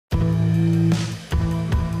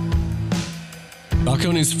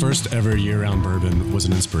Marconi's first ever year-round bourbon was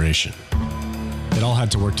an inspiration. It all had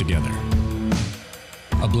to work together.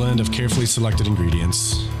 A blend of carefully selected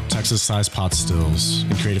ingredients, Texas-sized pot stills,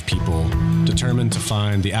 and creative people determined to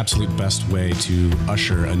find the absolute best way to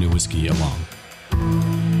usher a new whiskey along.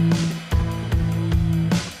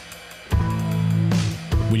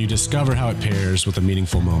 When you discover how it pairs with a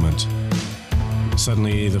meaningful moment,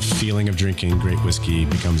 suddenly the feeling of drinking great whiskey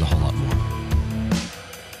becomes a whole lot more.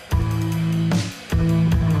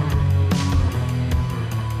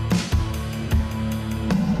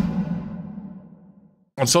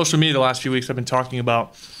 On social media the last few weeks, I've been talking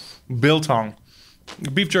about biltong.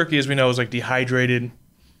 Beef jerky, as we know, is like dehydrated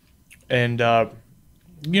and,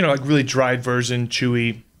 like really dried version,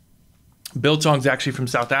 chewy. Biltong's actually from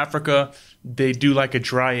South Africa. They do like a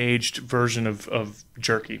dry-aged version of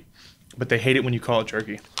jerky, but they hate it when you call it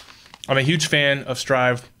jerky. I'm a huge fan of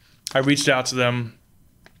Strive. I reached out to them.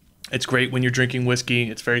 It's great when you're drinking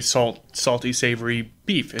whiskey. It's very salty, savory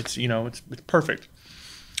beef. It's perfect.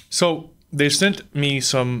 So they sent me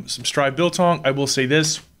some Strive biltong. I will say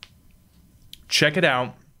this. Check it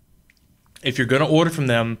out. If you're going to order from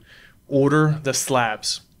them, order the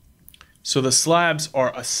slabs. So the slabs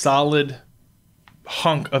are a solid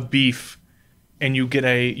hunk of beef, and you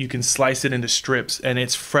can slice it into strips, and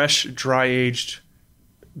it's fresh, dry-aged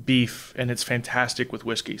beef, and it's fantastic with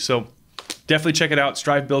whiskey. So definitely check it out.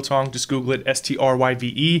 Strive Biltong. Just Google it,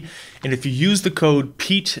 STRYVE. And if you use the code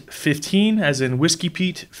PETE15, as in Whiskey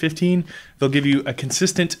Pete 15, they'll give you a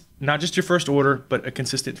consistent, not just your first order, but a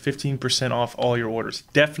consistent 15% off all your orders.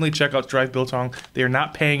 Definitely check out Strive Biltong. They are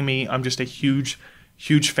not paying me. I'm just a huge,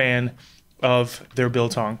 huge fan of their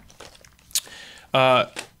biltong.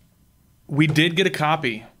 We did get a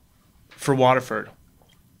copy for Waterford.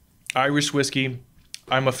 Irish whiskey.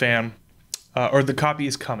 I'm a fan. Or the copy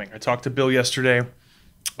is coming. I talked to Bill yesterday.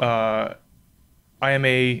 I am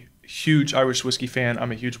a huge Irish whiskey fan.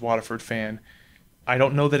 I'm a huge Waterford fan. I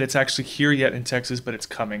don't know that it's actually here yet in Texas, but it's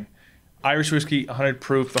coming. Irish whiskey, 100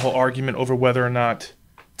 proof. The whole argument over whether or not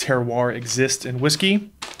terroir exists in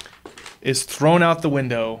whiskey is thrown out the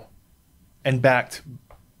window and backed.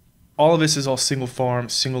 All of this is all single farm,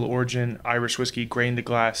 single origin, Irish whiskey, grain to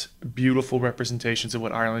glass, beautiful representations of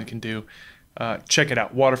what Ireland can do. Check it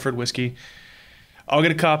out, Waterford whiskey. I'll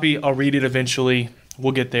get a copy. I'll read it eventually.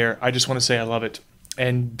 We'll get there. I just want to say I love it.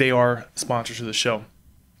 And they are sponsors of the show.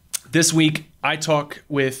 This week, I talk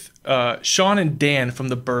with Sean and Dan from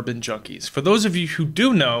the Bourbon Junkies. For those of you who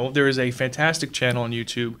do know, there is a fantastic channel on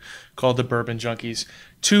YouTube called the Bourbon Junkies.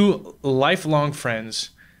 Two lifelong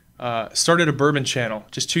friends started a bourbon channel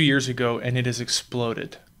just 2 years ago, and it has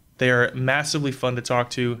exploded. They are massively fun to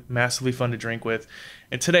talk to, massively fun to drink with.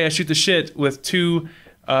 And today I shoot the shit with two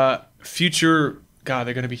future, God,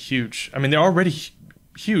 they're going to be huge. I mean, they're already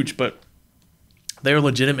huge, but they're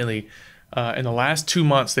legitimately, in the last 2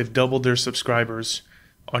 months, they've doubled their subscribers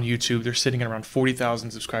on YouTube. They're sitting at around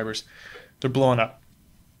 40,000 subscribers. They're blowing up.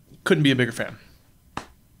 Couldn't be a bigger fan.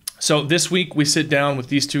 So this week we sit down with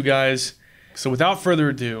these two guys. So without further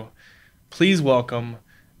ado, please welcome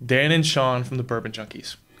Dan and Sean from the Bourbon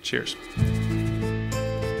Junkies. Cheers.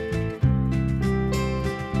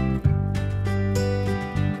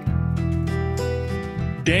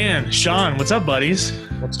 Dan, Sean, what's up, buddies?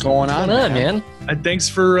 What's going on, man? Thanks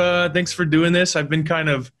for doing this. I've been kind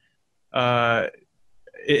of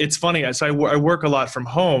it's funny. So I work a lot from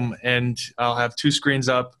home, and I'll have two screens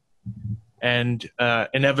up, and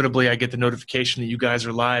inevitably I get the notification that you guys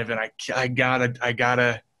are live, and I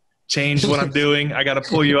gotta change what I'm doing. I gotta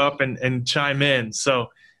pull you up and chime in. So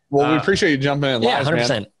well, we appreciate you jumping in. Yeah, live, 100%.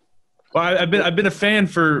 man. Well, I've been a fan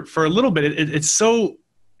for a little bit. It's so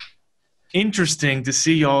interesting to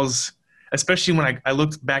see y'all's, especially when I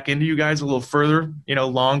looked back into you guys a little further,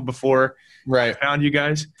 long before I found you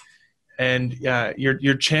guys. And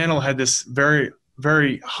your channel had this very,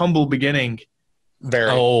 very humble beginning.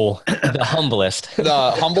 The humblest.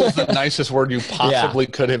 The humble is the nicest word you possibly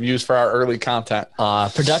could have used for our early content.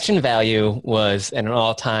 Production value was at an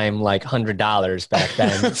all-time $100 back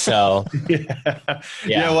then. So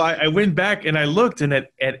yeah. Well, I went back and I looked, and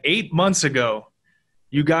at 8 months ago,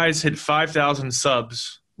 you guys hit 5,000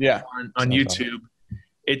 subs. On YouTube.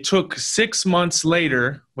 It took 6 months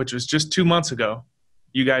later, which was just 2 months ago,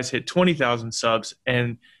 you guys hit 20,000 subs,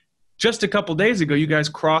 and just a couple days ago, you guys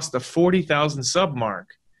crossed the 40,000 sub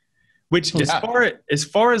mark, which as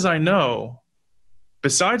far as I know,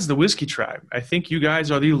 besides the Whiskey Tribe, I think you guys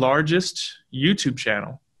are the largest YouTube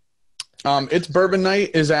channel. It's Bourbon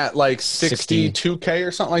Night is at 62K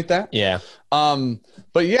or something like that. Yeah.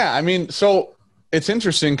 But yeah, I mean, so it's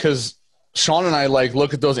interesting because Sean and I like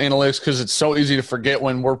look at those analytics because it's so easy to forget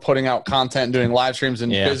when we're putting out content and doing live streams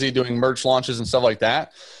and busy doing merch launches and stuff like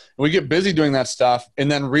that. We get busy doing that stuff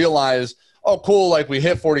and then realize, oh, cool, like we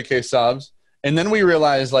hit 40K subs. And then we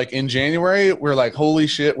realize like in January, we're like, holy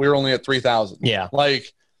shit, we were only at 3,000. Yeah.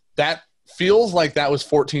 Like that feels like that was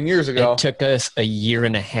 14 years ago. It took us a year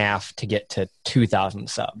and a half to get to 2,000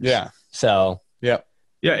 subs. Yeah. So,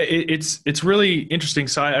 yeah, it's really interesting.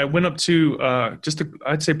 So I went up to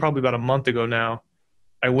I'd say probably about a month ago now.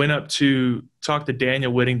 I went up to talk to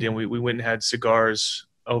Daniel Whittington. We went and had cigars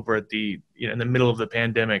over at in the middle of the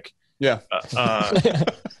pandemic. Yeah.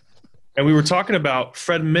 And we were talking about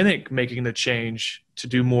Fred Minnick making the change to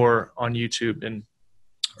do more on YouTube. And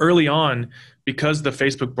early on, because the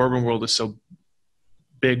Facebook bourbon world is so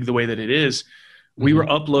big the way that it is, we were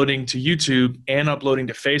uploading to YouTube and uploading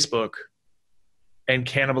to Facebook and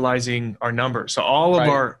cannibalizing our numbers. So all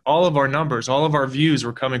of our numbers, all of our views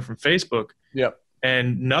were coming from Facebook. Yep.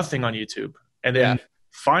 And nothing on YouTube. And then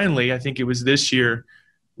finally, I think it was this year,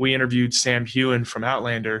 we interviewed Sam Hewen from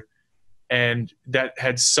Outlander, and that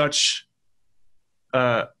had such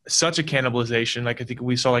a cannibalization. Like I think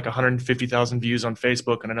we saw like 150,000 views on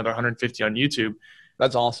Facebook and another 150 on YouTube.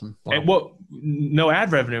 That's awesome. Wow. And no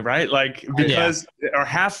ad revenue, right? Like because or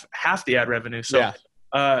half the ad revenue. So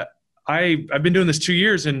I've been doing this 2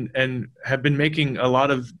 years and have been making a lot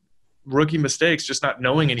of rookie mistakes, just not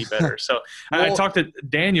knowing any better. So I talked to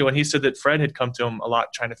Daniel, and he said that Fred had come to him a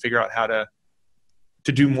lot trying to figure out how to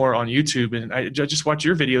do more on YouTube. And I just watch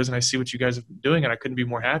your videos and I see what you guys have been doing, and I couldn't be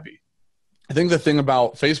more happy. I think the thing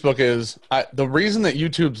about Facebook is the reason that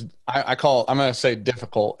YouTube's I'm going to say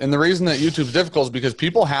difficult. And the reason that YouTube's difficult is because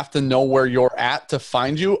people have to know where you're at to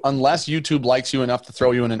find you, unless YouTube likes you enough to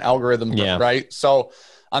throw you in an algorithm, right? So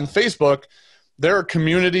on Facebook, there are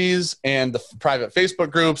communities and the private Facebook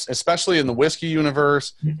groups, especially in the whiskey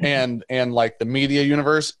universe and like the media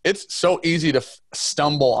universe. It's so easy to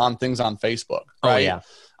stumble on things on Facebook, right? Oh, yeah.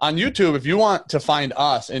 On YouTube, if you want to find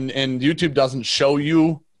us and YouTube doesn't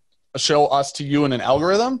show us to you in an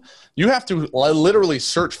algorithm, you have to literally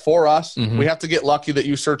search for us. We have to get lucky that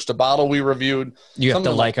you searched a bottle we reviewed. You have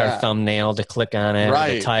to like our thumbnail to click on it,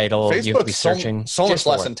 right? The title. Facebook's you have to be searching so much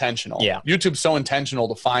less intentional. Yeah. YouTube's so intentional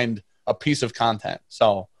to find a piece of content.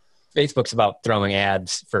 So Facebook's about throwing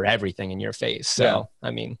ads for everything in your face. So, I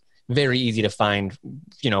mean, very easy to find,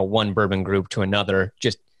 one bourbon group to another,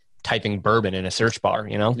 just typing bourbon in a search bar,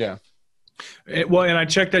 Yeah. Well, and I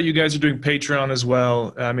checked out you guys are doing Patreon as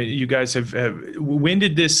well. I mean, you guys have when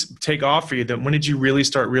did this take off for you? When did you really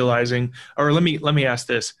start realizing, or let me ask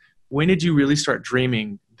this, when did you really start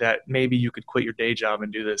dreaming that maybe you could quit your day job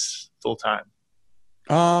and do this full time?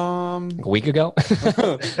 A week ago.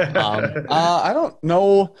 I don't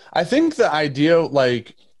know. I think the idea,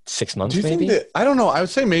 like 6 months, do you maybe. Think that, I don't know. I would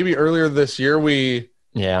say maybe earlier this year.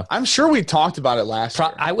 I'm sure we talked about it last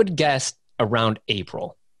year. I would guess around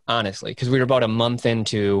April, honestly, because we were about a month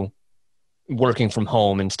into working from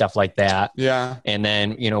home and stuff like that. Yeah. And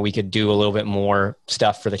then we could do a little bit more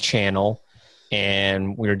stuff for the channel,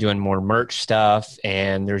 and we were doing more merch stuff,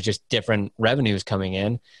 and there's just different revenues coming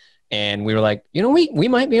in. And we were like, we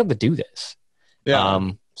might be able to do this.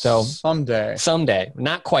 Yeah. So someday,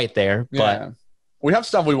 not quite there, but we have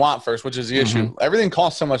stuff we want first, which is the issue. Everything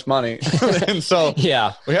costs so much money. And so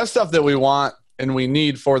we have stuff that we want and we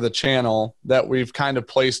need for the channel that we've kind of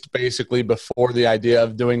placed basically before the idea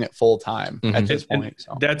of doing it full time at this point.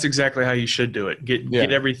 So. That's exactly how you should do it.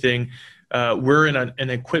 Get everything. We're in an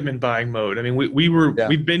equipment buying mode. I mean,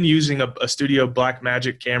 we've been using a Studio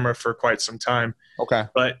Blackmagic camera for quite some time. Okay.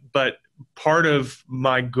 But part of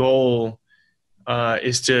my goal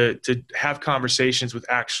is to have conversations with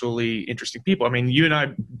actually interesting people. I mean, you and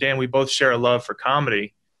I, Dan, we both share a love for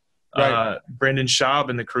comedy. Right. Brendan Schaub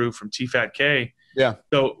and the crew from TFATK. Yeah.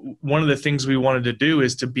 So one of the things we wanted to do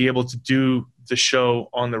is to be able to do the show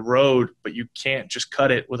on the road, but you can't just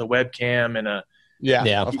cut it with a webcam and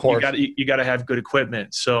of course. You got to have good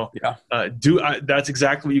equipment. So that's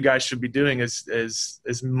exactly what you guys should be doing is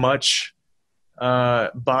as much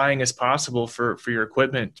buying as possible for your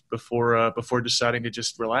equipment before deciding to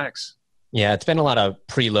just relax. Yeah, it's been a lot of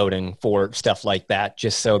preloading for stuff like that,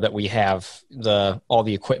 just so that we have all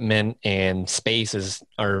the equipment, and space is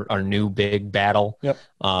our new big battle. Yep.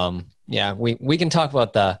 We can talk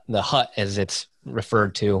about the hut as it's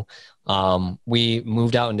referred to. We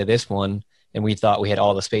moved out into this one, and we thought we had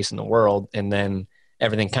all the space in the world, and then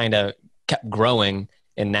everything kind of kept growing,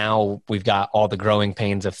 and now we've got all the growing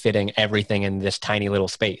pains of fitting everything in this tiny little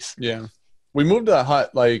space. Yeah. We moved to a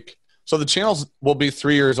hut, so the channels will be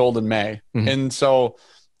 3 years old in May. And so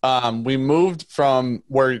we moved from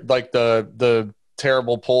where the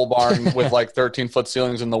terrible pole barn with like 13-foot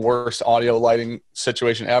ceilings and the worst audio lighting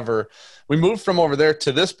situation ever. We moved from over there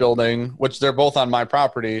to this building, which they're both on my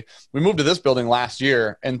property. We moved to this building last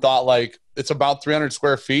year and thought like it's about 300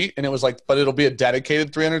 square feet. And it was like, but it'll be a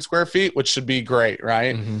dedicated 300 square feet, which should be great.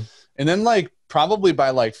 Right. Mm-hmm. And then like probably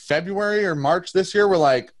by like February or March this year, we're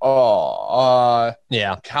like, how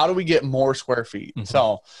do we get more square feet? Mm-hmm.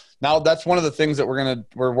 So now that's one of the things that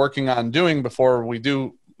we're working on doing before we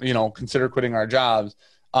do, consider quitting our jobs.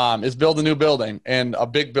 Is build a new building, and a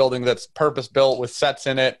big building that's purpose built with sets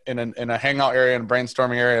in it, in a hangout area and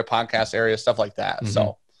brainstorming area, podcast area, stuff like that.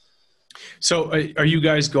 Mm-hmm. So are you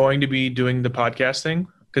guys going to be doing the podcast thing?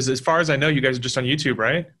 Because as far as I know, you guys are just on YouTube,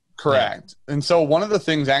 right? Correct. Yeah. And so one of the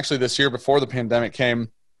things actually this year before the pandemic came,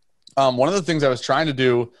 one of the things I was trying to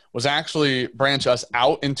do was actually branch us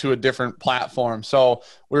out into a different platform. So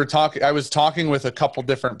I was talking with a couple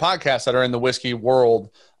different podcasts that are in the whiskey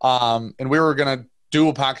world, and we were going to do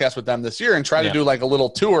a podcast with them this year and try to do like a little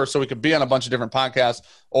tour so we could be on a bunch of different podcasts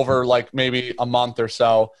over like maybe a month or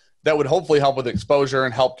so. That would hopefully help with exposure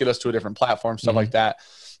and help get us to a different platform, stuff like that.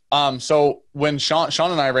 So when Sean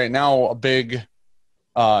and I right now, a big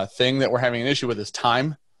thing that we're having an issue with is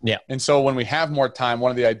time. Yeah. And so when we have more time,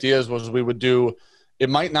 one of the ideas was we would do, it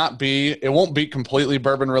won't be completely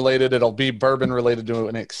bourbon related. It'll be bourbon related to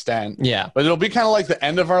an extent. Yeah. But it'll be kind of like the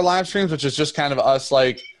end of our live streams, which is just kind of us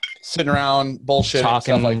like sitting around bullshitting,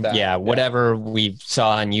 talking, stuff like that. Yeah. Whatever we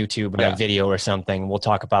saw on YouTube or a video or something, we'll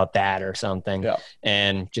talk about that or something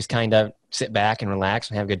and just kind of sit back and relax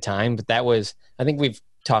and have a good time. But I think we've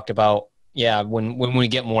talked about, when we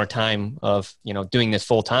get more time of, doing this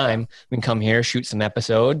full time, we can come here, shoot some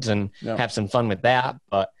episodes and have some fun with that.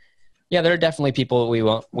 But there are definitely people we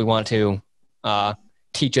want to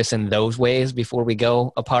teach us in those ways before we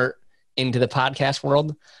go apart into the podcast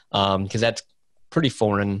world. Cause that's pretty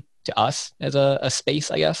foreign to us as a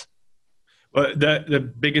space, I guess. Well,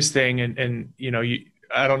 the biggest thing, and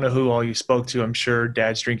I don't know who all you spoke to. I'm sure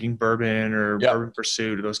Dad's Drinking Bourbon or Bourbon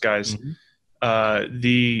Pursuit or those guys. Mm-hmm.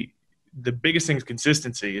 The biggest thing is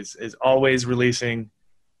consistency. Is always releasing,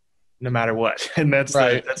 no matter what, and that's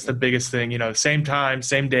the biggest thing. Same time,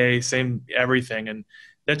 same day, same everything, and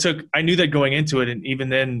I knew that going into it, and even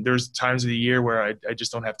then, there's times of the year where I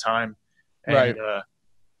just don't have time, and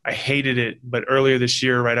I hated it. But earlier this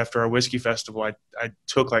year, right after our whiskey festival, I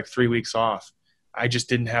took like 3 weeks off. I just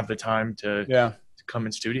didn't have the time to come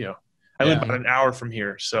in studio. I live about an hour from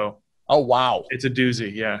here, so it's a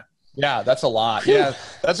doozy. Yeah, that's a lot. Yeah,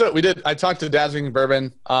 that's what we did. I talked to Dad's Drinking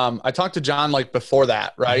Bourbon. I talked to John like before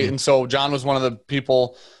that, right? Mm-hmm. And so John was one of the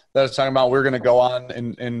people that I was talking about. We were going to go on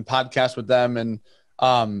and podcast with them, and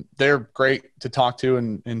they're great to talk to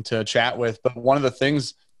and to chat with. But one of the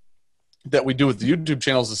things that we do with the YouTube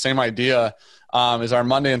channel is the same idea. Is our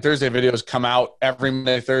Monday and Thursday videos come out every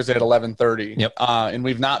Monday, Thursday at 11:30. Yep. And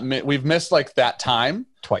we've missed like that time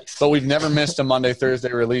twice, but we've never missed a Monday,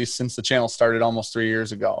 Thursday release since the channel started almost 3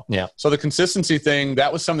 years ago. Yeah. So the consistency thing,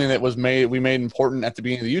 that was something that we made important at the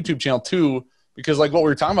beginning of the YouTube channel too, because like what we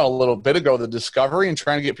were talking about a little bit ago, the discovery and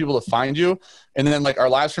trying to get people to find you. And then like our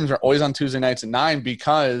live streams are always on Tuesday nights at 9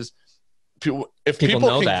 because if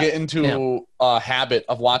people can get into a habit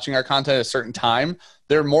of watching our content at a certain time,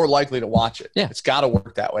 they're more likely to watch it. Yeah. It's got to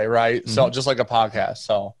work that way, right? Mm-hmm. So just like a podcast.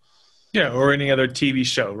 So yeah, or any other TV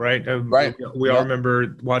show, right? Right. We all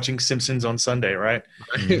remember watching Simpsons on Sunday, right?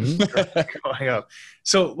 Mm-hmm. Growing up.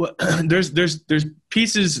 So there's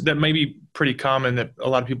pieces that may be pretty common that a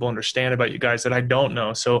lot of people understand about you guys that I don't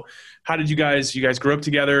know. So how did you guys grew up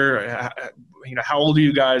together? How old are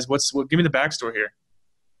you guys? Give me the backstory here.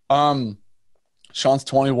 Sean's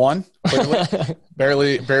 21,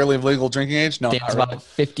 barely of legal drinking age. No, Dan's about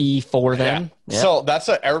 54 then. Yeah. So that's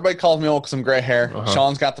everybody calls me old because I'm gray hair. Uh-huh.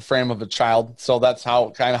 Sean's got the frame of a child, so that's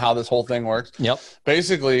how this whole thing works. Yep.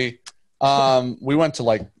 Basically, we went to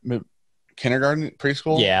like kindergarten,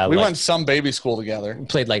 preschool. Yeah, we went some baby school together. We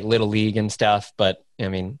played like little league and stuff, but I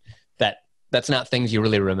mean that's not things you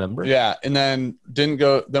really remember. Yeah, and then didn't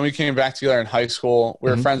go. Then we came back together in high school.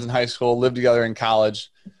 We were friends in high school, lived together in college.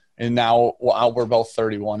 And now we're both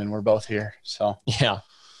 31 and we're both here. So, yeah.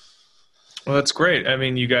 Well, that's great. I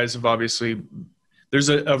mean, you guys have obviously, there's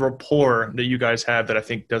a rapport that you guys have that I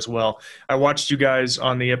think does well. I watched you guys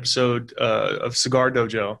on the episode of Cigar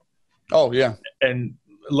Dojo. Oh, yeah. And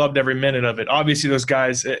loved every minute of it. Obviously, those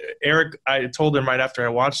guys, Eric, I told him right after I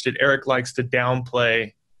watched it, Eric likes to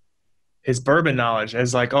downplay his bourbon knowledge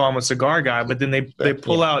as like, oh, I'm a cigar guy. But then they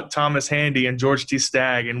pull out Thomas Handy and George T.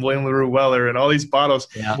 Stagg and William LaRue Weller and all these bottles.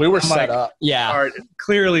 Yeah. We were set up. Yeah.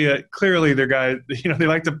 Clearly they're guys, they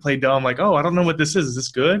like to play dumb. Like, oh, I don't know what this is. Is this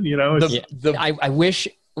good? I wish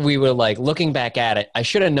we were like looking back at it. I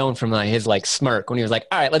should have known from his like smirk when he was like,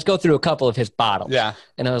 all right, let's go through a couple of his bottles. Yeah.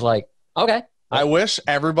 And I was like, okay. I wish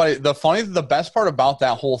everybody, the best part about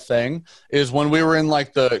that whole thing is when we were in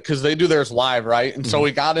like cause they do theirs live. Right. And so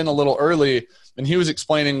we got in a little early and he was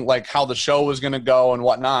explaining like how the show was going to go and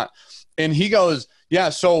whatnot. And he goes, yeah,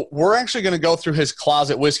 so we're actually going to go through his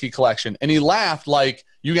closet whiskey collection. And he laughed like,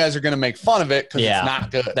 you guys are going to make fun of it because it's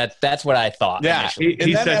not good. That's what I thought. Yeah.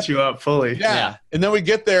 He set you up fully. Yeah. And then we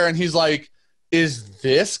get there and he's like, is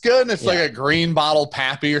this good? And it's like a green bottle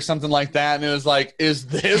Pappy or something like that. And it was like, is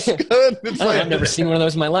this good? It's like, I've never seen one of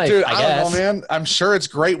those in my life. Dude, I don't know, man. I'm sure it's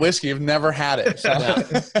great whiskey. I've never had it.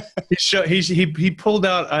 So. He pulled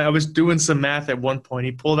out, I was doing some math at one point.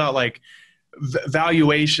 He pulled out like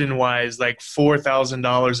valuation wise, like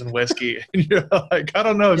 $4,000 in whiskey. And you're like, I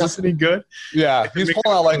don't know. Is this any good? Yeah. He's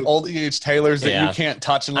pulling out like old E.H. Taylors that you can't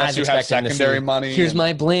touch unless you have secondary money. Here's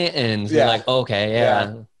my Blanton's. You're like,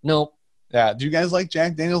 okay. Nope. Yeah. Do you guys like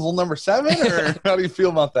Jack Daniel's Old Number 7 or how do you feel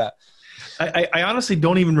about that? I honestly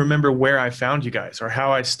don't even remember where I found you guys or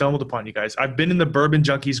how I stumbled upon you guys. I've been in the Bourbon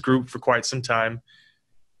Junkies group for quite some time.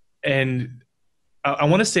 And I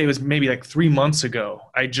want to say it was maybe like 3 months ago.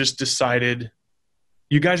 I just decided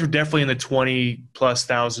you guys were definitely in the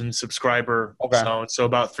 20,000+ subscriber zone. So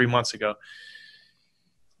about 3 months ago.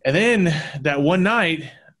 And then that one night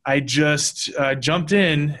I just jumped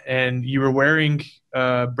in and you were wearing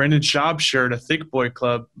Brendan Schaub's shirt, a Thick Boy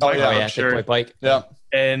Club shirt. Thick Boy Bike. Yeah.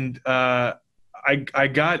 And I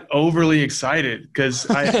got overly excited because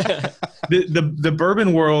the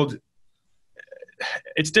bourbon world,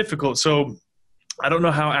 it's difficult. So I don't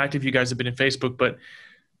know how active you guys have been in Facebook, but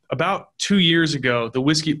about 2 years ago, the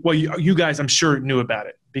whiskey, well, you guys, I'm sure knew about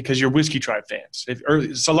it because you're Whiskey Tribe fans.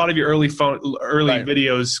 So a lot of your early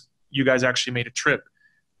videos, you guys actually made a trip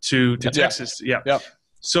to Texas. Yeah. Yep.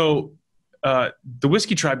 So the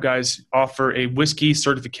Whiskey Tribe guys offer a whiskey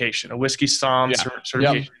certification, a whiskey somm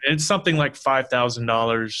certification. And it's something like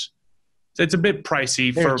 $5,000. It's a bit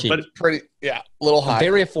pricey but pretty, a little high.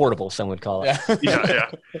 Very affordable, some would call it. Yeah.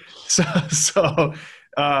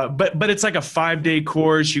 But it's like a 5-day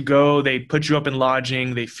course. You go, they put you up in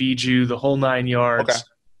lodging, they feed you the whole 9 yards. Okay.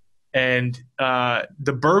 And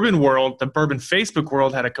the bourbon world, the bourbon Facebook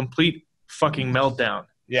world had a complete fucking meltdown.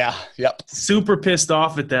 Yeah. Yep. Super pissed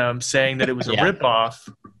off at them, saying that it was a ripoff.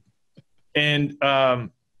 And I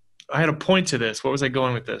had a point to this. What was I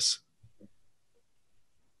going with this?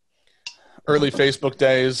 Early Facebook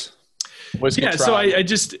days. Whiskey Tribe. So I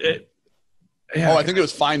just I think it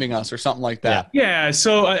was finding us or something like that. Yeah.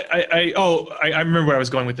 So I remember where I was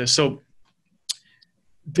going with this. So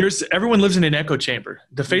everyone lives in an echo chamber.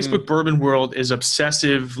 The Facebook bourbon world is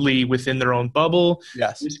obsessively within their own bubble.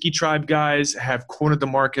 Yes. Whiskey Tribe guys have cornered the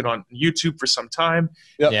market on YouTube for some time.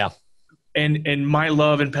 Yep. Yeah. And my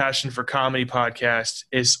love and passion for comedy podcasts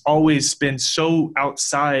has always been so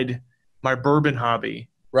outside my bourbon hobby.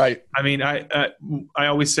 Right. I mean, I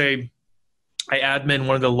always say I admin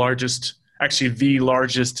one of the largest, actually the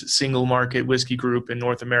largest single market whiskey group in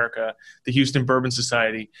North America, the Houston Bourbon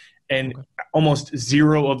Society. And almost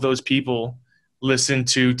zero of those people listen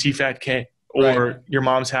to T-Fat K or Your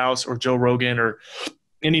Mom's House or Joe Rogan or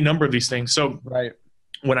any number of these things. So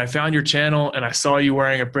when I found your channel and I saw you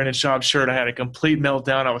wearing a Brendan Schaub shirt, I had a complete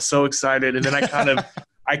meltdown. I was so excited. And then I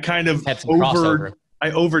kind of had some crossover. I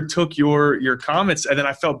overtook your comments, and then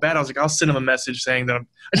I felt bad. I was like, I'll send him a message saying that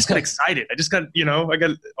I just got excited. I just got, I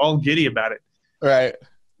got all giddy about it. Right.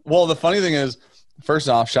 Well, the funny thing is, first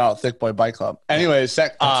off, shout out Thick Boy Bike Club. Anyways,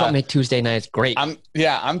 that's what make Tuesday nights great. I'm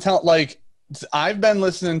telling, I've been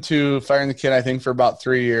listening to Fire and the Kid, I think, for about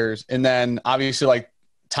 3 years. And then obviously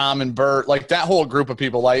Tom and Bert, that whole group of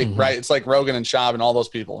people, right? It's like Rogan and Schaub and all those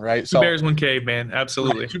people, right? Two Bears, One Cave, man.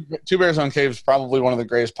 Absolutely. Two Bears, One Cave is probably one of the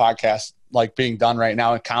greatest podcasts being done right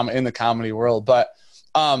now in the comedy world. But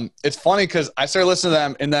it's funny because I started listening to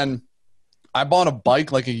them, and then I bought a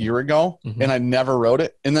bike a year ago, and I never rode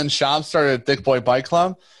it. And then Schaub started Thick Boy Bike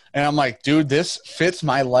Club, and I'm like, dude, this fits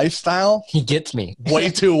my lifestyle. He gets me way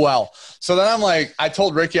too well. So then I'm like, I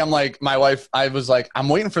told Ricky, I'm like, my wife, I was like, I'm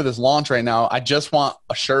waiting for this launch right now. I just want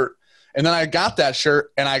a shirt. And then I got that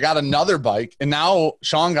shirt, and I got another bike, and now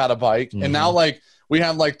Sean got a bike, and now we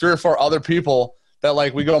have 3 or 4 other people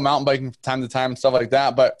that we go mountain biking from time to time and stuff like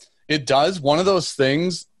that. But it does one of those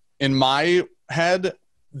things in my head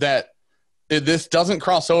that this doesn't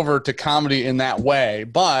cross over to comedy in that way.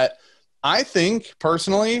 But I think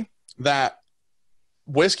personally that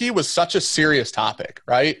whiskey was such a serious topic,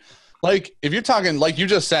 right? If you're talking, like you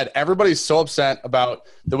just said, everybody's so upset about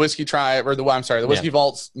the Whiskey Tribe or the Whiskey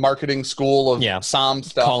Vault's marketing school of somm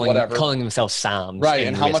stuff, calling themselves somms. Right.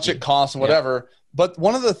 And how much it costs and whatever. But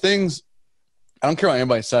one of the things, I don't care what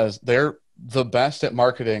anybody says, they're the best at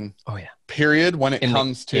marketing. Oh yeah. Period. When it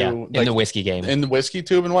comes to in the whiskey game, in the whiskey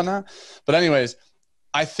tube and whatnot. But anyways,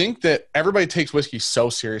 I think that everybody takes whiskey so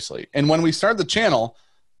seriously. And when we started the channel,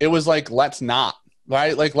 it was like, let's not,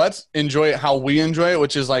 right? Like, let's enjoy it how we enjoy it,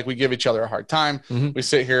 which is like we give each other a hard time. Mm-hmm. We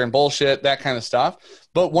sit here and bullshit, that kind of stuff.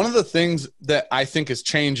 But one of the things that I think is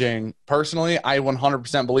changing personally, I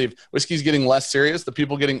 100% believe whiskey's getting less serious. The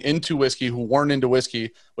people getting into whiskey who weren't into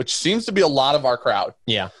whiskey, which seems to be a lot of our crowd.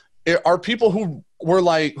 Yeah. Are people who were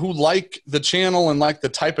like, who like the channel and like the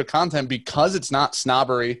type of content because it's not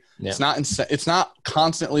snobbery. Yeah. It's not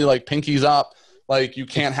constantly like pinkies up. Like you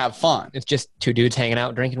can't have fun. It's just two dudes hanging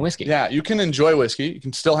out drinking whiskey. Yeah. You can enjoy whiskey. You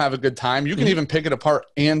can still have a good time. You can even pick it apart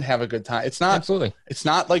and have a good time. It's not, absolutely. It's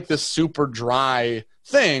not like this super dry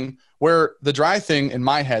thing where the dry thing in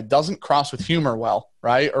my head doesn't cross with humor well,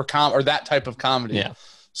 right? Or that type of comedy. Yeah.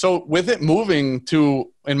 So with it moving to,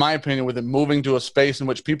 in my opinion, with it moving to a space in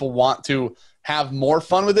which people want to have more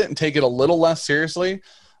fun with it and take it a little less seriously,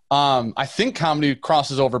 I think comedy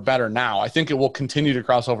crosses over better now. I think it will continue to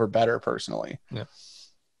cross over better personally. Yeah.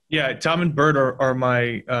 Yeah, Tom and Bert are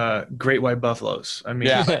my great white buffaloes. I mean,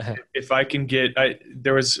 if I can get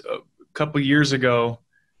there was a couple years ago,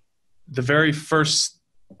 the very first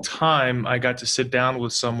time I got to sit down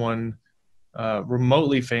with someone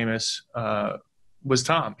remotely famous was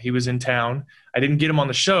Tom. He was in town. I didn't get him on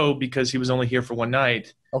the show because he was only here for one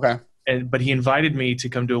night. Okay. But he invited me to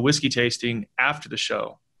come do a whiskey tasting after the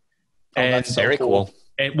show. And that's very cool.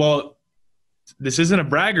 And well, this isn't a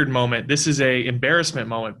braggart moment. This is a embarrassment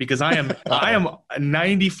moment because I am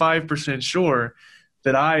 95% sure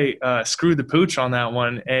that I screwed the pooch on that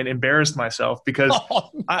one and embarrassed myself because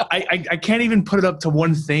I can't even put it up to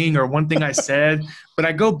one thing I said. But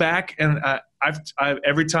I go back and I've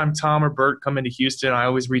every time Tom or Bert come into Houston, I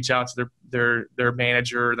always reach out to their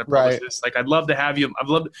manager, their publicist. Like, I'd love to have you.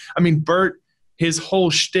 Bert, his whole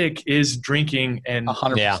shtick is drinking and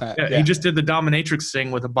 100%. Yeah. He just did the dominatrix thing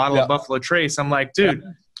with a bottle of Buffalo Trace. I'm like, dude,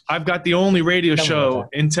 I've got the only radio show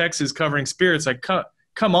in Texas covering spirits. Like,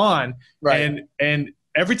 come on. Right. And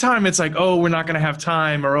every time it's like, oh, we're not going to have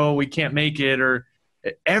time, or, oh, we can't make it, or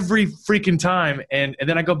every freaking time. And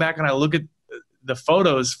then I go back and I look at the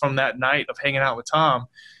photos from that night of hanging out with Tom,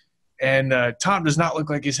 and Tom does not look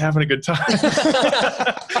like he's having a good time.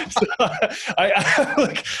 So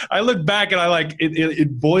I look back and I like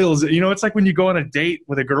it boils. You know, it's like when you go on a date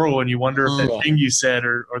with a girl and you wonder if that thing you said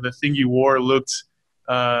or the thing you wore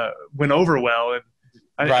went over well.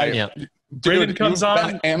 And Brandon comes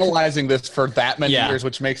on. Been analyzing this for that many years,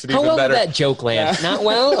 which makes it How even well better. Did that joke land? Not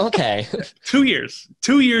well? Okay. 2 years.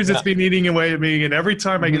 2 years it's been eating away at me, and every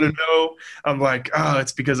time I get a no, I'm like, oh,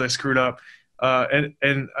 it's because I screwed up.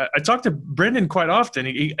 And I talk to Brendan quite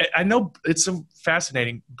often. I know it's so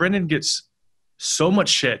fascinating. Brendan gets so much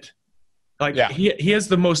shit. Like he has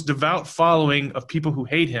the most devout following of people who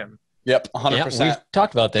hate him. Yep, 100%. Yeah, we've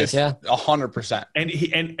talked about this. 100%.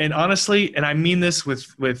 And honestly, and I mean this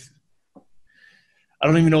with I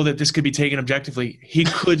don't even know that this could be taken objectively. He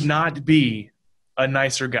could not be a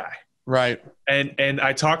nicer guy. Right. And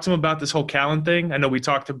I talked to him about this whole Callan thing. I know we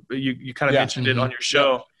talked to you kind of mentioned it on your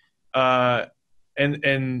show.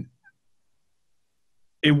 And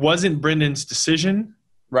it wasn't Brendan's decision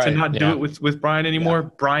to not do it with Brian anymore.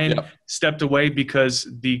 Brian stepped away because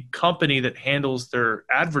the company that handles their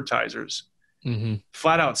advertisers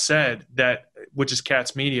flat out said that, which is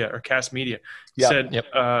Cast Media, said,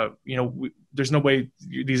 there's no way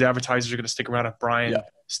these advertisers are going to stick around if Brian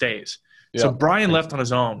stays. So Brian left on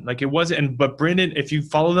his own. Like, it wasn't, but Brendan, if you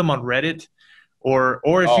follow them on Reddit or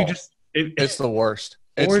if you just, it's the worst.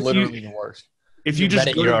 It's literally the worst. If you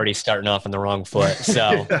just you're already starting off on the wrong foot.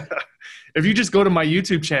 So if you just go to my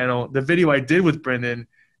YouTube channel, the video I did with Brendan,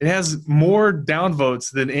 it has more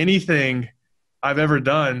downvotes than anything I've ever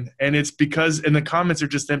done. And it's because, and the comments are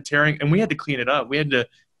just them tearing, and we had to clean it up. We had to,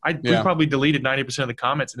 we probably deleted 90% of the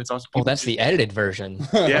comments, and it's also people. Oh, that's the edited version.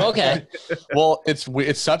 Yeah. Okay. Well,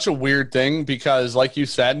 it's such a weird thing because, like you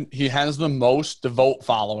said, he has the most devout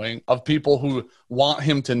following of people who want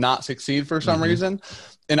him to not succeed for some reason.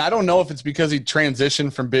 And I don't know if it's because he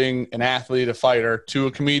transitioned from being an athlete, a fighter, to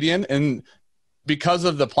a comedian, and because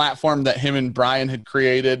of the platform that him and Brian had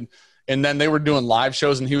created, and then they were doing live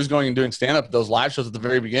shows, and he was going and doing stand-up at those live shows at the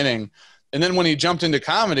very beginning. And then when he jumped into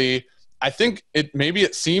comedy, I think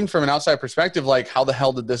it seemed from an outside perspective like, how the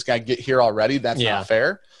hell did this guy get here already? That's not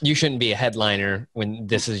fair. You shouldn't be a headliner when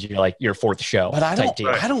this is your fourth show. But I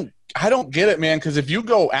don't get it, man. Because if you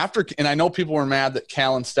go after, and I know people were mad that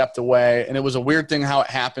Callan stepped away, and it was a weird thing how it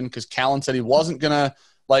happened because Callan said he wasn't gonna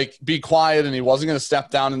like be quiet and he wasn't going to step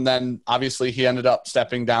down. And then obviously he ended up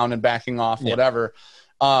stepping down and backing off, whatever.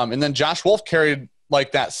 And then Josh Wolf carried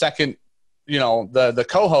like that second, you know, the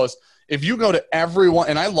co-host. If you go to everyone,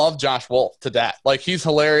 and I love Josh Wolf to death, like he's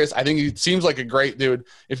hilarious. I think he seems like a great dude.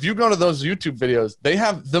 If you go to those YouTube videos, they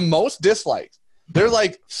have the most dislikes. They're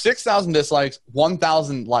like 6,000 dislikes,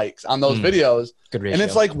 1,000 likes on those videos. Good ratio. And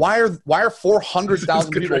it's like, why are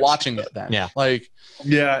 400,000 people watching it then? Yeah. Like,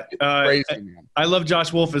 yeah. crazy, man. I love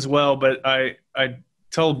Josh Wolf as well, but I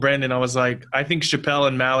told Brendan, I was like, I think Chappelle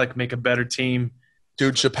and Malik make a better team.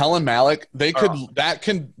 Dude, Chappelle and Malik, they could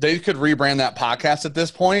rebrand that podcast at this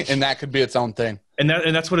point, and that could be its own thing. And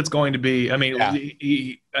that's what it's going to be. I mean,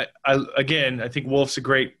 I think Wolf's a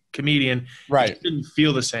great comedian. Right. It didn't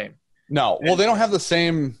feel the same. No. Well, they don't have the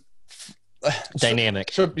same dynamic.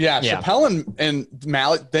 Chappelle and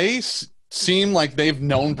Malik, they seem like they've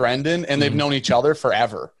known Brendan and they've known each other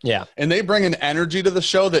forever. Yeah. And they bring an energy to the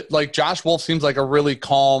show that, like, Josh Wolf seems like a really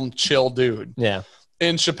calm, chill dude. Yeah.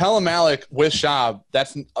 And Chappelle and Malik with Shab,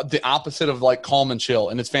 that's the opposite of like calm and chill,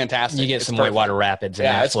 and it's fantastic. You get some Whitewater Rapids in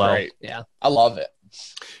that flow. Great. Yeah, I love it.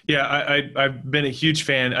 Yeah, I've been a huge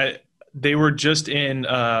fan. They were just in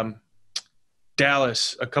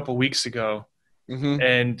Dallas a couple weeks ago,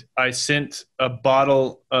 and I sent a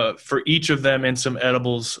bottle for each of them and some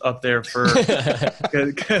edibles up there for.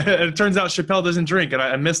 It turns out Chappelle doesn't drink, and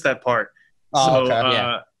I missed that part. Oh, so,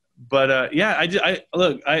 okay. But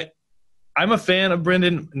I'm a fan of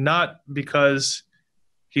Brendan, not because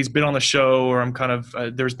he's been on the show or I'm kind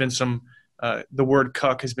of there's been some the word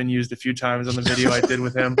cuck has been used a few times on the video I did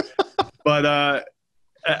with him, but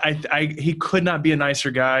he could not be a nicer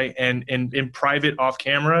guy, and in private off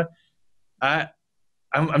camera,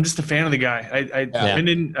 I'm just a fan of the guy.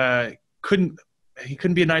 Brendan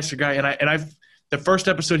couldn't be a nicer guy, and the first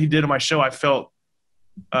episode he did on my show, I felt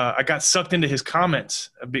I got sucked into his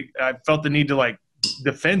comments. I felt the need to like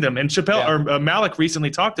defend him, and Chappelle or Malik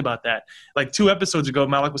recently talked about that. Like 2 episodes ago,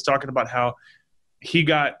 Malik was talking about how he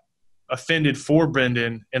got offended for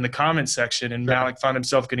Brendan in the comment section, and Malik found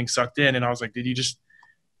himself getting sucked in. And I was like, dude,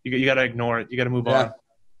 you got to ignore it. You got to move on.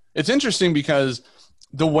 It's interesting because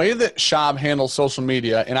the way that Shab handles social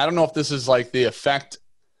media, and I don't know if this is like the effect.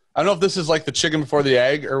 I don't know if this is like the chicken before the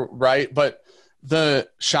egg or right, but the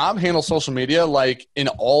Shab handles social media like in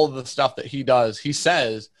all of the stuff that he does. He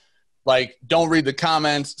says, like, don't read the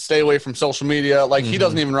comments, stay away from social media. Like, he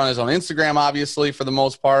doesn't even run his own Instagram, obviously, for the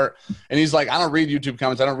most part. And he's like, I don't read YouTube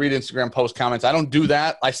comments. I don't read Instagram post comments. I don't do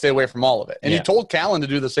that. I stay away from all of it. And he told Callan to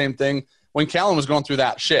do the same thing when Callan was going through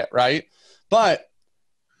that shit, right? But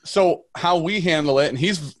so how we handle it, and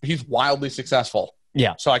he's wildly successful.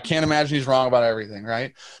 Yeah. So I can't imagine he's wrong about everything,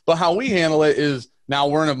 right? But how we handle it is now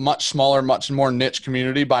we're in a much smaller, much more niche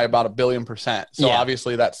community by about 1 billion%. So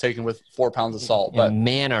obviously that's taken with 4 pounds of salt. But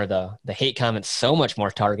man, are the hate comments so much more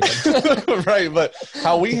targeted. Right. But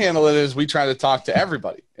how we handle it is we try to talk to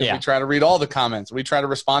everybody. We try to read all the comments. We try to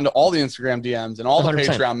respond to all the Instagram DMs and all the 100%.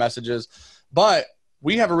 Patreon messages. But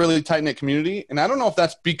we have a really tight-knit community. And I don't know if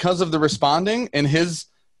that's because of the responding and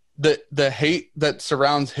the hate that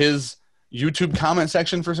surrounds his YouTube comment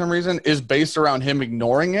section for some reason is based around him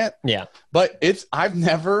ignoring it. Yeah. But I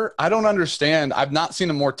don't understand. I've not seen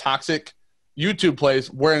a more toxic YouTube place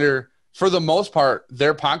where for the most part,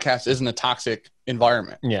 their podcast isn't a toxic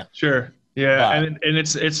environment. Yeah. Sure. Yeah. And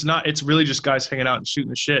it's really just guys hanging out and shooting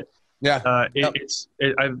the shit. Yeah.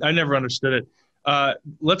 I never understood it.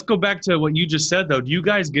 Let's go back to what you just said though. Do you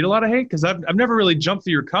guys get a lot of hate? Cause I've never really jumped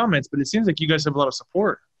through your comments, but it seems like you guys have a lot of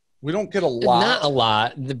support. We don't get a lot. Not a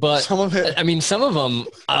lot, but some of it. I mean, some of them,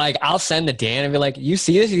 like, I'll send to Dan and be like, you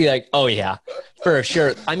see this? He'd be like, oh, yeah, for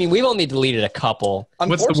sure. I mean, we've only deleted a couple.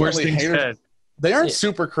 What's the worst thing said? They aren't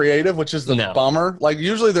super creative, which is the bummer. Like,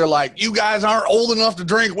 usually they're like, you guys aren't old enough to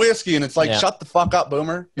drink whiskey. And it's like, shut the fuck up,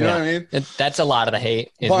 boomer. You know what I mean? That's a lot of the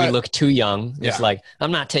hate. We look too young. It's like,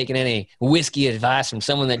 I'm not taking any whiskey advice from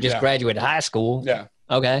someone that just graduated high school. Yeah.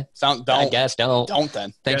 Okay. I guess don't. Don't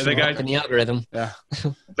then. Thanks for helping the algorithm. Yeah.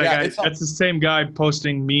 That's the same guy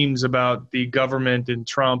posting memes about the government and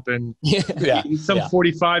Trump and some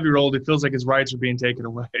 45-year-old who feels like his rights are being taken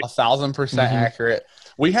away. 1,000% accurate.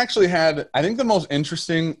 We actually had, I think the most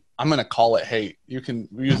interesting, I'm going to call it hate. You can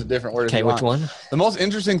use a different word. Okay, which one? The most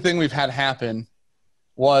interesting thing we've had happen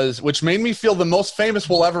which made me feel the most famous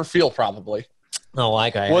we'll ever feel probably. Oh,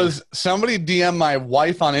 was somebody DM my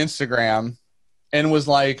wife on Instagram and was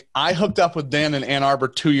like, I hooked up with Dan in Ann Arbor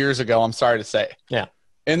 2 years ago, I'm sorry to say. Yeah.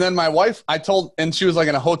 And then my wife, and she was like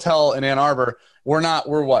in a hotel in Ann Arbor. We're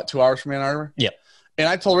what, 2 hours from Ann Arbor? Yep. And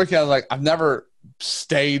I told Ricky, I was like, I've never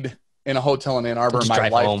stayed in a hotel in Ann Arbor in Just my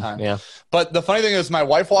drive home. lifetime. Yeah. But the funny thing is my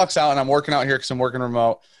wife walks out, and I'm working out here because I'm working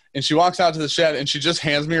remote. And she walks out to the shed, and she just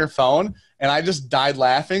hands me her phone. And I just died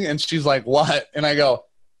laughing. And she's like, what? And I go,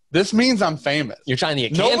 this means I'm famous. You're trying to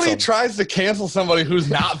get Nobody canceled. tries to cancel somebody who's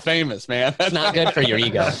not famous, man. It's not good for your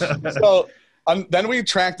ego. So then we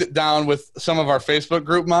tracked it down with some of our Facebook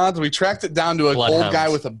group mods. We tracked it down to an old guy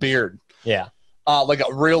with a beard. Yeah. Like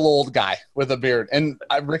a real old guy with a beard. And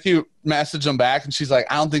Ricky messaged him back, and she's like,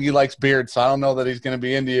 I don't think he likes beards, so I don't know that he's going to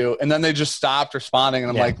be into you. And then they just stopped responding,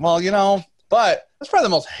 and I'm like, well, but that's probably the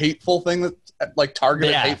most hateful thing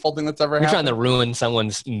targeted hateful thing that's ever happened. You're trying to ruin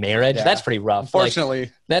someone's marriage. Yeah. That's pretty rough.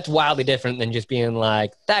 Unfortunately. That's wildly different than just being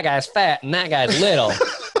like, that guy's fat and that guy's little.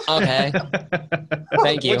 Okay.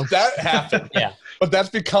 Thank you. That happened. Yeah. But that's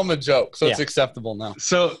become a joke, so it's acceptable now.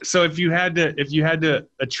 So if you had to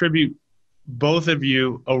attribute both of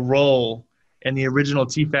you a role in the original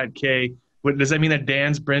TFATK, does that mean that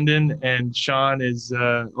Dan's Brendan and Sean is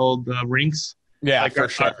old Rinks? Yeah, for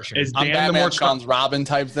sure. Is I'm Dan Batman, Sean's Robin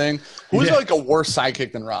type thing. Who's like a worse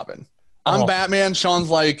sidekick than Robin? I'm Batman, Sean's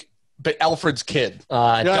like Alfred's kid. You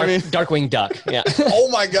know what I mean? Darkwing Duck. Yeah. Oh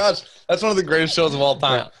my gosh, that's one of the greatest shows of all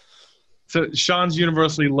time. Yeah. So Sean's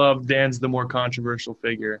universally loved. Dan's the more controversial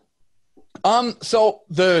figure. So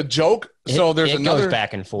the joke. There's another goes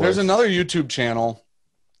back and forth. There's another YouTube channel,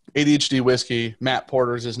 ADHD Whiskey. Matt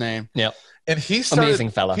Porter's his name. Yep. And he started. Amazing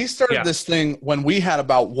fella. He started this thing when we had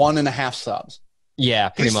about 1.5 subs. Yeah,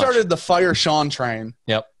 pretty much. He started the Fire Sean train.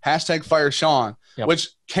 Yep. # Fire Sean, which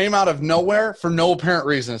came out of nowhere for no apparent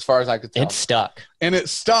reason, as far as I could tell. It stuck. And it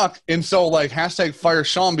stuck. And so like # Fire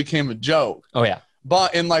Sean became a joke. Oh yeah.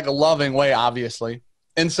 But in like a loving way, obviously.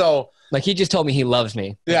 And so like he just told me he loves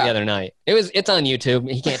me the other night. It's on YouTube.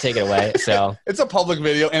 He can't take it away. So it's a public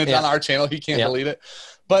video and it's on our channel. He can't delete it.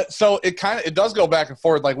 But so it does go back and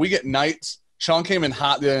forth. Like we get nights. Sean came in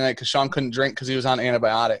hot the other night because Sean couldn't drink because he was on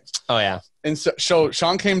antibiotics. Oh yeah. And so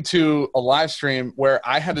Sean came to a live stream where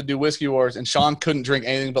I had to do Whiskey Wars and Sean couldn't drink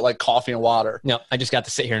anything but like coffee and water. No, I just got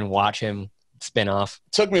to sit here and watch him spin off.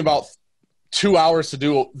 It took me about 2 hours to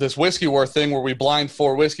do this Whiskey War thing where we blind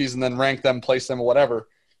 4 whiskeys and then rank them, place them, or whatever.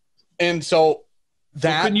 And so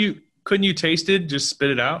that couldn't you taste it? Just spit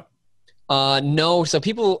it out? No. So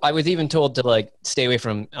I was even told to like stay away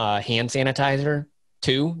from hand sanitizer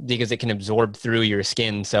too, because it can absorb through your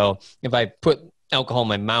skin. So if I put alcohol in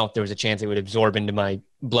my mouth, there was a chance it would absorb into my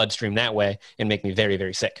bloodstream that way and make me very,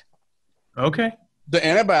 very sick. Okay. The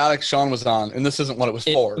antibiotic Sean was on, and this isn't what it was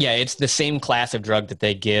for. Yeah, it's the same class of drug that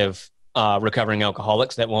they give recovering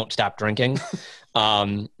alcoholics that won't stop drinking.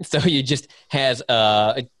 So you just has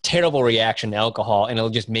a terrible reaction to alcohol, and it'll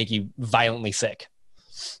just make you violently sick.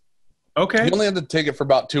 Okay. You only had to take it for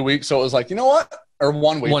about 2 weeks, so it was like, you know what? Or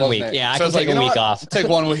 1 week. 1 week. Yeah, so I can take a week off. Take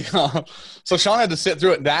 1 week off. So Sean had to sit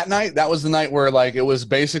through it that night. That was the night where like it was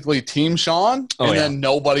basically Team Sean, and then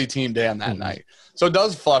nobody Team Dan that night. So it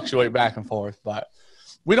does fluctuate back and forth, but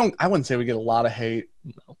I wouldn't say we get a lot of hate.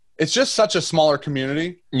 No. It's just such a smaller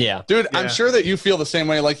community. Yeah. Dude, I'm sure that you feel the same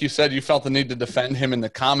way. Like you said, you felt the need to defend him in the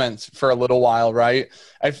comments for a little while, right?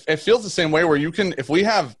 It feels the same way where you can, if we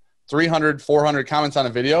have 300, 400 comments on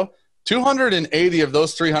a video, 280 of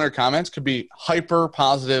those 300 comments could be hyper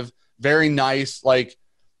positive, very nice, like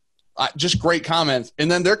just great comments.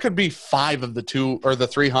 And then there could be 5 of the 2 or the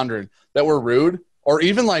 300 that were rude, or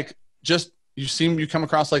even like just you come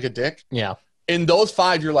across like a dick. Yeah. In those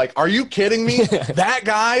 5, you're like, are you kidding me? That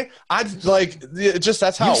guy? I'd like,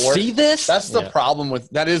 that's how it works. See this? That's the problem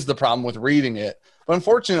that is the problem with reading it. But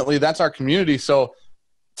unfortunately, that's our community. So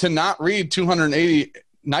to not read 280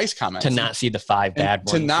 nice comments, to not see the 5 bad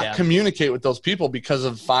ones, to not communicate with those people because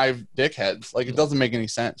of 5 dickheads, like it doesn't make any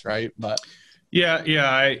sense, right? But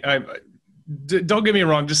I don't get me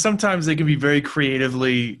wrong, just sometimes they can be very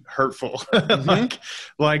creatively hurtful. That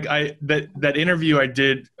interview I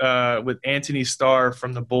did with Anthony Starr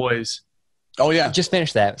from The Boys. Oh yeah, just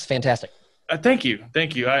finished that. It's fantastic. Thank you.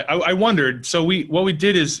 I wondered. So what we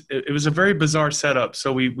did is it was a very bizarre setup.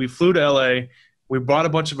 So we flew to LA, we brought a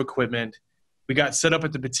bunch of equipment. We got set up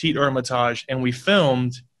at the Petite Hermitage, and we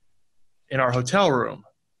filmed in our hotel room.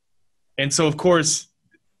 And so, of course,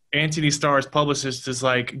 Anthony Starr's publicist is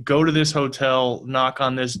like, go to this hotel, knock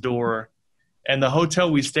on this door. And the hotel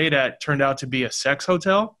we stayed at turned out to be a sex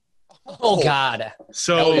hotel. Oh, God.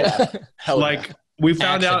 So, we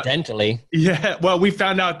found accidentally. Yeah, well, we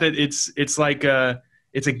found out that it's like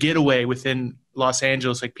it's a getaway within Los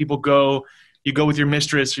Angeles. Like you go with your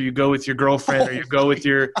mistress, or you go with your girlfriend, or you go with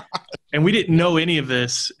your – and we didn't know any of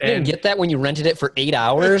this. You didn't get that when you rented it for 8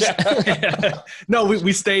 hours? No,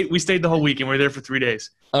 we stayed the whole week, and we were there for 3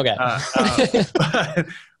 days. Okay.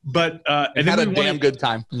 But and then had a damn good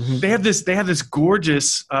time. They have this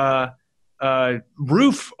gorgeous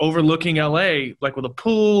roof overlooking LA, like with a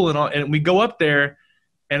pool and all. And we go up there,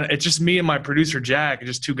 and it's just me and my producer Jack,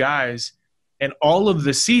 just two guys, and all of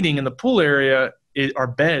the seating in the pool area are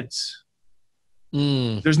beds.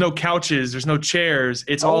 There's no couches. There's no chairs.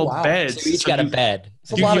 It's all beds. So you each got a bed.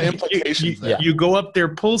 There's a lot of implications there. You go up there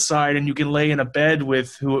poolside and you can lay in a bed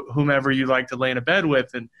with whomever you like to lay in a bed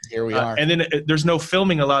with. And here we are. And then there's no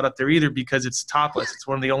filming allowed up there either because it's topless. It's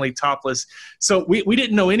one of the only topless. So we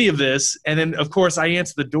didn't know any of this. And then, of course, I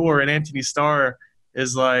answer the door and Anthony Starr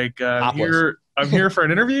is like, I'm here for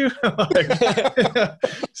an interview.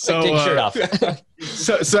 So, take your shirt off.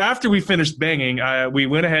 so after we finished banging, we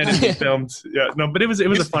went ahead and we filmed. But it was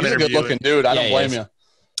a fun interview. Good looking dude. I don't blame you.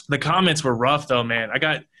 The comments were rough though, man. I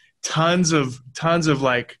got tons of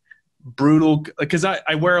like brutal, because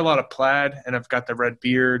I wear a lot of plaid and I've got the red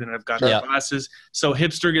beard and I've got the glasses. So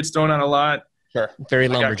hipster gets thrown out a lot. Sure. Very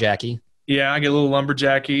lumberjacky. I get a little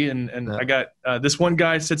lumberjacky, and I got this one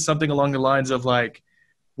guy said something along the lines of like,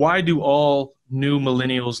 why do all new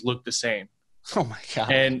millennials look the same? Oh my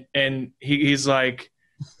God. And he's like,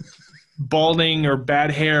 balding or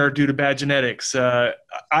bad hair due to bad genetics,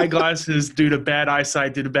 eyeglasses due to bad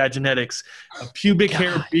eyesight due to bad genetics, a pubic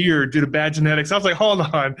hair beard due to bad genetics. I was like, hold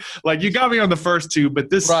on, like you got me on the first two, but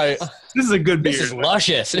this is a good beard. This is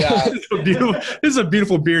luscious. Yeah. This is a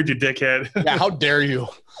beautiful beard, you dickhead. Yeah, how dare you?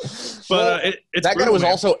 But it's that guy brutal, was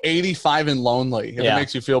man. also 85 and lonely. If it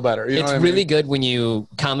makes you feel better, it's really good when you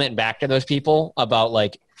comment back to those people about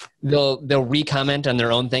like they'll re-comment on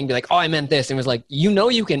their own thing, be like, "Oh, I meant this," and it was like,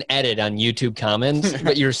 you can edit on YouTube comments,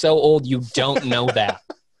 but you're so old you don't know that.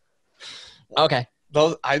 Okay,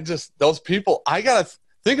 those people. I gotta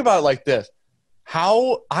think about it like this: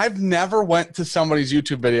 how I've never went to somebody's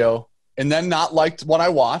YouTube video and then not liked what I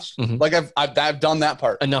watched. Like I've done that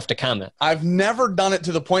part enough to comment. I've never done it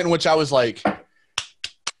to the point in which I was like,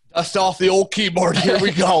 dust off the old keyboard, here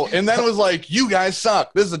we go. And then it was like, you guys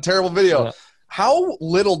suck. This is a terrible video. Yeah. How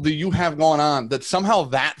little do you have going on that somehow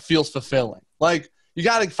that feels fulfilling? Like you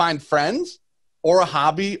got to find friends or a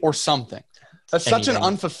hobby or something. That's such an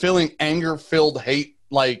unfulfilling, anger-filled hate.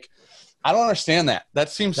 Like, I don't understand that. That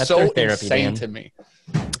seems so insane to me.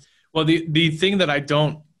 Well, the thing that I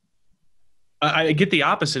get the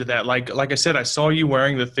opposite of that. Like I said, I saw you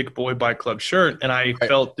wearing the Thick Boy Bike Club shirt, and I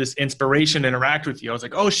felt this inspiration to interact with you. I was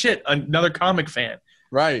like, oh shit, another comic fan.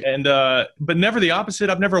 Right. And but never the opposite.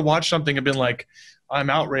 I've never watched something and been like, I'm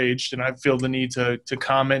outraged, and I feel the need to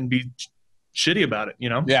comment and be shitty about it. You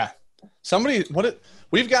know? Yeah.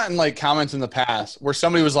 We've gotten like comments in the past where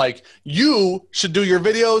somebody was like, you should do your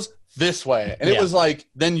videos this way, and it was like,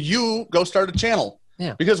 then you go start a channel.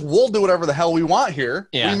 Yeah. Because we'll do whatever the hell we want here.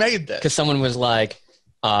 Yeah. We made this. Because someone was like,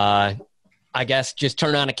 I guess just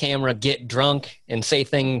turn on a camera, get drunk, and say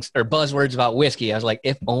things or buzzwords about whiskey. I was like,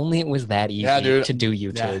 if only it was that easy to do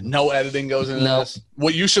YouTube. Yeah, no editing goes into this.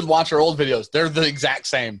 Well, you should watch our old videos. They're the exact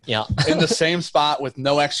same. Yeah. In the same spot with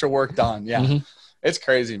no extra work done. Yeah. Mm-hmm. It's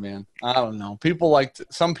crazy, man. I don't know.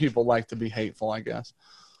 Some people like to be hateful, I guess.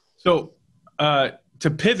 So to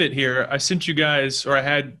pivot here, I sent you guys, or I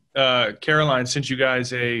had Caroline sent you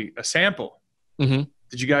guys a sample. Mm-hmm.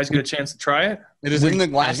 Did you guys get a chance to try it? It is in the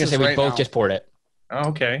glasses. I was going to say we both just poured it. Oh,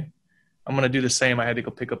 okay. I'm going to do the same. I had to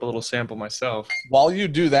go pick up a little sample myself. While you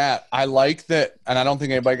do that, I like that, and I don't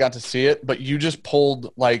think anybody got to see it, but you just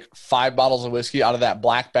pulled like 5 bottles of whiskey out of that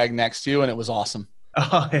black bag next to you, and it was awesome.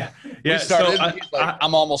 Oh, yeah. Yeah. He's like,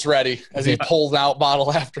 I'm almost ready as he pulls out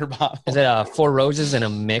bottle after bottle. Is it 4 Roses and a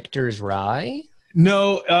Michter's Rye?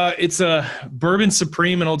 No, it's a Bourbon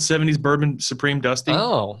Supreme, an old 70s Bourbon Supreme Dusty.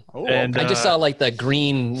 Oh. And I just saw like the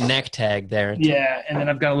green neck tag there. Yeah, and then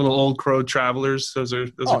I've got a little Old Crow Travelers. Those are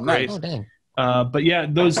great. Oh, dang. But yeah,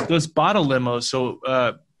 those bottle limos. So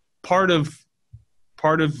part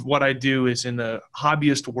of what I do is in the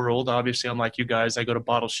hobbyist world. Obviously, unlike you guys, I go to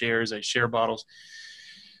bottle shares. I share bottles.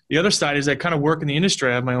 The other side is I kind of work in the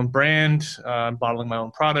industry. I have my own brand. I'm bottling my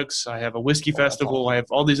own products. I have a whiskey festival. I have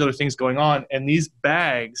all these other things going on. And these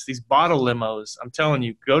bags, these bottle limos, I'm telling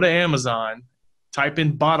you, go to Amazon, type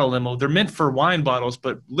in bottle limo. They're meant for wine bottles,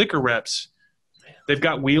 but liquor reps, they've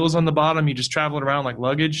got wheels on the bottom. You just travel it around like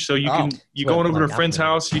luggage. So you going over to a friend's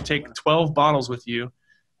house, you take 12 bottles with you,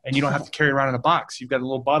 and you don't have to carry it around in a box. You've got a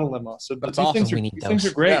little bottle limo. So that's awesome. These things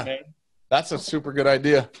are great, man. That's a super good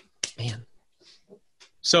idea. Man.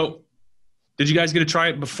 So, did you guys get to try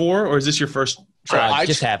it before, or is this your first try?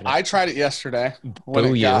 I tried it yesterday when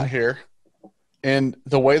it got here, and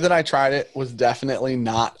the way that I tried it was definitely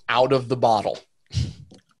not out of the bottle.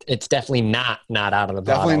 It's definitely not out of the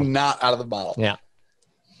bottle. Definitely not out of the bottle. Yeah.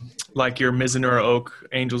 like your Mizunara Oak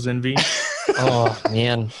Angel's Envy. Oh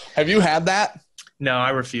man. Have you had that? No,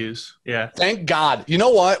 I refuse. Yeah. Thank God. You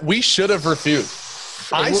know what? We should have refused.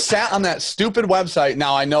 I sat on that stupid website.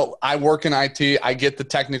 Now I know I work in IT. I get the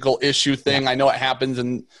technical issue thing. I know it happens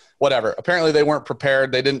and whatever. Apparently they weren't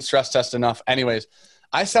prepared. They didn't stress test enough. Anyways,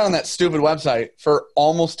 I sat on that stupid website for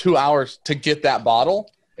almost 2 hours to get that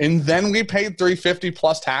bottle. And then we paid $350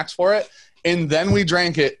 plus tax for it. And then we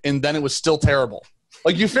drank it. And then it was still terrible.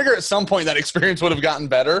 Like you figure at some point that experience would have gotten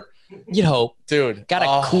better. You hope. Dude. Got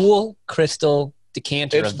a cool crystal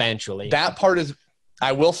decanter eventually. That part is,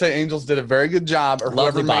 I will say Angels did a very good job, or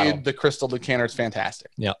Lovely whoever bottle. made the crystal decanter is fantastic.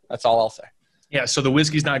 Yeah. That's all I'll say. Yeah. So the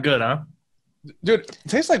whiskey's not good, huh? Dude, it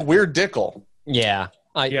tastes like weird Dickel. Yeah.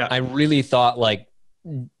 I really thought like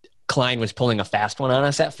Klein was pulling a fast one on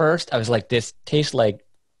us at first. I was like, this tastes like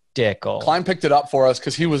Dickel. Klein picked it up for us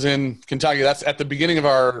because he was in Kentucky. That's at the beginning of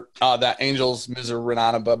our that Angels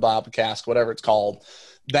Mizunara Bob cask, whatever it's called.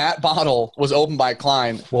 That bottle was opened by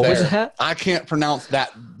Klein. What was that? I can't pronounce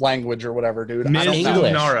that language or whatever, dude.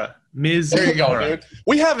 Mizunara. There you go, dude.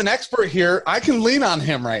 We have an expert here. I can lean on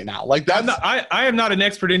him right now. Like that's I am not an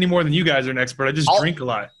expert any more than you guys are an expert. I just drink a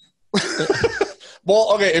lot.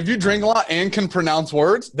 Well, okay, if you drink a lot and can pronounce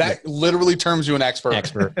words, that literally terms you an expert.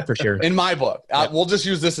 Expert, for sure. In my book. We'll just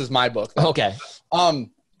use this as my book. Okay.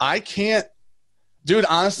 I can't, dude,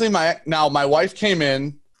 honestly, my wife came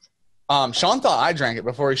in. Sean thought I drank it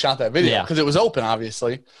before he shot that video because it was open,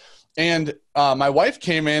 obviously. And my wife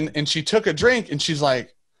came in and she took a drink and she's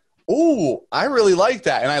like, ooh, I really like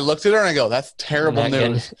that. And I looked at her and I go, that's terrible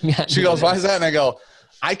news. She goes, why is that? And I go,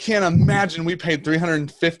 I can't imagine we paid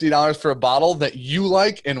 $350 for a bottle that you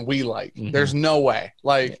like and we like. Mm-hmm. There's no way.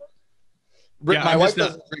 Like, my wife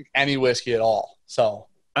doesn't drink any whiskey at all. So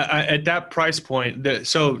at that price point, do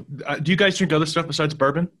you guys drink other stuff besides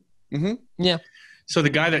bourbon? Mm-hmm. Yeah. So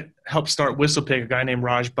the guy that helped start Whistle Pig, a guy named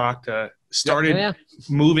Raj Bhakta, started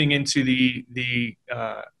moving into the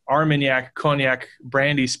Armagnac cognac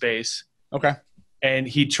brandy space. Okay. And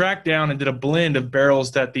he tracked down and did a blend of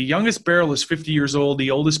barrels that the youngest barrel is 50 years old.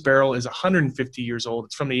 The oldest barrel is 150 years old.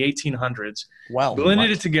 It's from the 1800s. Wow.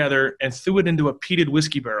 Blended it together and threw it into a peated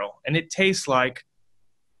whiskey barrel. And it tastes like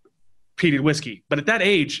peated whiskey. But at that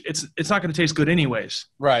age, it's not going to taste good anyways.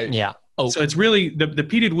 Right. Yeah. So it's really the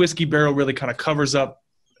peated whiskey barrel really kind of covers up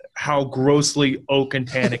how grossly oak and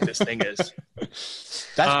tannic this thing is.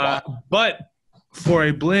 But for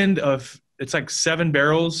a blend of, it's like 7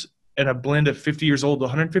 barrels and a blend of 50 years old to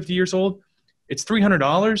 150 years old, it's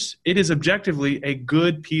 $300. It is objectively a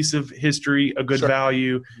good piece of history, a good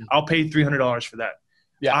value. I'll pay $300 for that.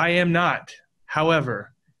 Yeah. I am not,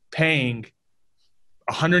 however, paying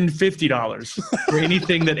 $150 for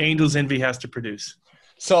anything that Angel's Envy has to produce.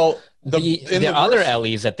 So the other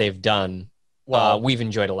LEs that they've done, we've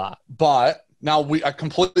enjoyed a lot. But now I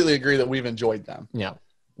completely agree that we've enjoyed them. Yeah.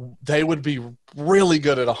 They would be really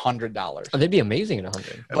good at $100. Oh, they'd be amazing at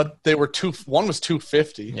 $100. But they were one was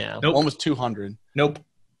 $250. Yeah. Nope. One was $200. Nope.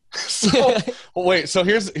 So wait, so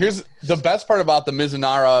here's the best part about the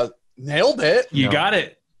Mizunara. Nailed it. You got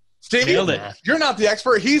it. Steve, nailed it. You're not the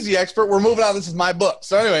expert. He's the expert. We're moving on. This is my book.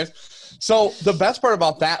 So anyways, so the best part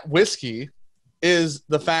about that whiskey is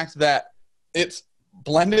the fact that it's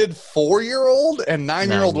blended 4-year-old and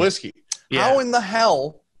 9-year-old whiskey. Yeah. How in the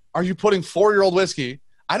hell are you putting 4-year-old whiskey?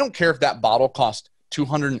 I don't care if that bottle cost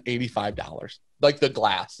 $285, like the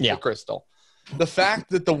glass, the crystal. The fact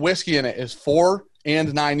that the whiskey in it is 4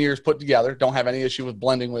 and 9 years put together, don't have any issue with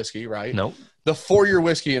blending whiskey, right? Nope. The 4-year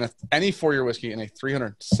whiskey in any 4-year whiskey in a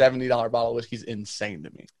 $370 bottle of whiskey is insane to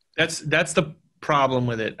me. That's the problem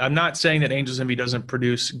with it. I'm not saying that Angel's Envy doesn't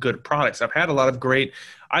produce good products. I've had a lot of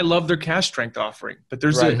I love their cask strength offering, but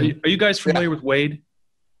there's are you guys familiar with Wade?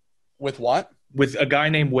 With what? With a guy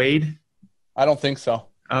named Wade? I don't think so.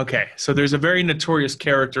 Okay. So there's a very notorious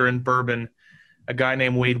character in bourbon, a guy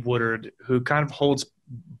named Wade Woodard, who kind of holds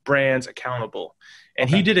brands accountable. And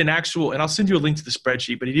he did an actual, and I'll send you a link to the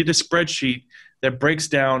spreadsheet, but he did a spreadsheet that breaks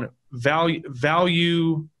down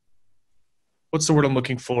value. What's the word I'm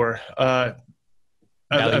looking for?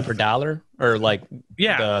 Value per dollar, or like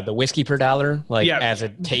the whiskey per dollar, like as a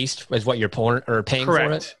taste is what you're pouring or paying for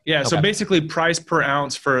it. Yeah. Okay. So basically price per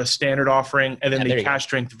ounce for a standard offering and then the cask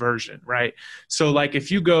strength version, right? So like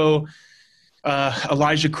if you go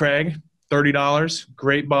Elijah Craig, $30,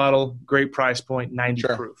 great bottle, great price point, 90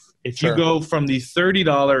 proof. If you go from the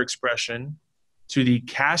 $30 expression to the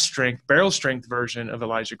cask strength, barrel strength version of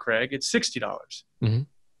Elijah Craig, it's $60. Mm-hmm.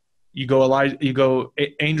 You go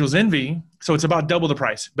Angel's Envy, so it's about double the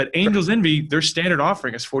price. But Angel's Envy, their standard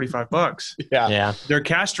offering is $45. Yeah. Their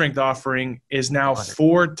cask strength offering is now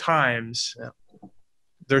 4 times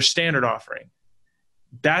their standard offering.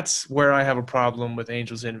 That's where I have a problem with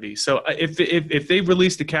Angel's Envy. So if they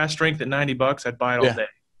released the cask strength at $90, I'd buy it all day.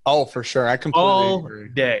 Oh, for sure. I completely agree.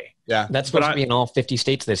 Day. Yeah. That's supposed to be in all 50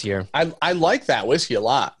 states this year. I like that whiskey a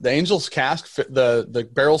lot. The Angel's cask, the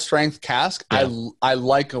barrel strength cask, I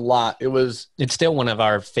like a lot. It's still one of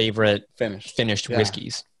our favorite finished Yeah.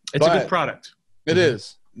 whiskeys. It's a good product. It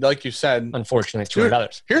is. Like you said. Unfortunately, it's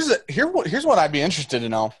 $200. Here's what I'd be interested to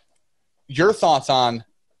know. Your thoughts on,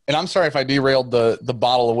 and I'm sorry if I derailed the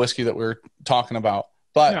bottle of whiskey that we were talking about,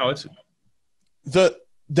 but No, it's the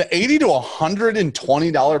 $80 to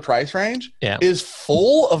 $120 price range is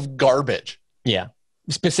full of garbage. Yeah.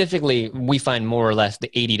 Specifically, we find more or less the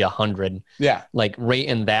 80 to 100. Yeah. Like right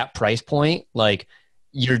in that price point, like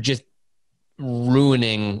you're just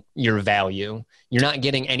ruining your value. You're not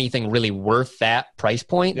getting anything really worth that price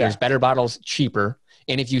point. Yeah. There's better bottles cheaper.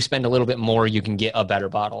 And if you spend a little bit more, you can get a better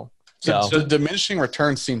bottle. So the diminishing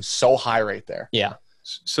return seems so high right there. Yeah.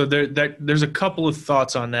 So there's a couple of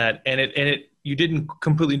thoughts on that, and you didn't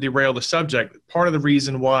completely derail the subject. Part of the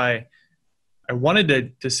reason why I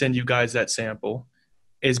wanted to send you guys that sample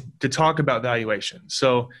is to talk about valuation.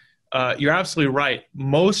 So you're absolutely right.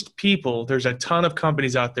 Most people, there's a ton of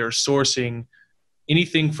companies out there sourcing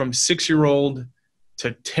anything from 6-year-old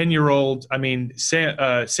to 10-year-old. I mean,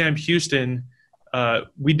 Sam Houston,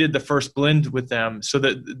 we did the first blend with them. So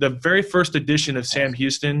the very first edition of Sam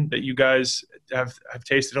Houston that you guys have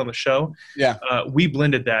tasted on the show, we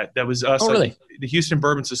blended that. That was us, really? The Houston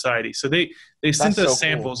Bourbon Society. So they sent us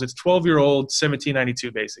samples. Cool. It's 12-year-old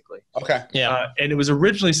 1792 basically. Okay. Yeah. And it was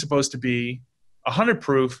originally supposed to be 100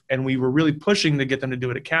 proof, and we were really pushing to get them to do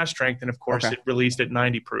it at cask strength, and of course it released at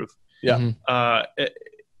 90 proof. Yeah. Mm-hmm.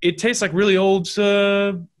 It tastes like really old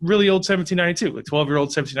 1792, like 12-year-old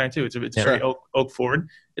 1792. It's very oak forward.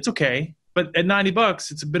 It's okay, but at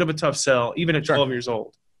 $90, it's a bit of a tough sell, even at 12 years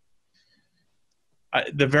old.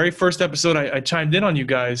 The very first episode I chimed in on you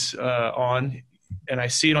guys on, and I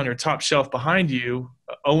see it on your top shelf behind you,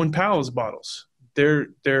 Owen Powell's bottles. They're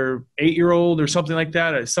 8-year-old or something like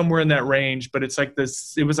that, somewhere in that range. But it's like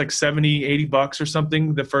this. It was like $70-$80 or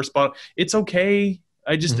something. The first bottle. It's okay.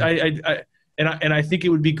 I just And I think it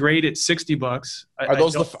would be great at $60.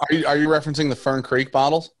 Are you referencing the Fern Creek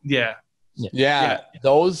bottles? Yeah.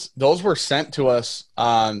 Those were sent to us.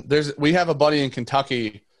 We have a buddy in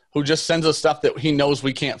Kentucky who just sends us stuff that he knows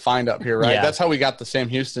we can't find up here, right? Yeah. That's how we got the Sam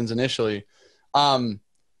Houstons initially.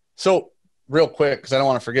 So real quick, because I don't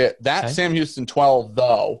want to forget, that Sam Houston 12,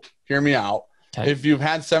 though, hear me out. Okay. If you've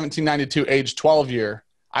had 1792 age 12 year,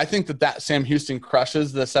 I think that Sam Houston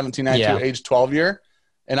crushes the 1792 age 12 year.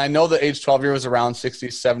 And I know the age 12 year was around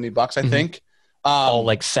 $60-$70, I think. All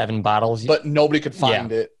like 7 bottles. But nobody could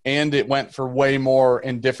find it. And it went for way more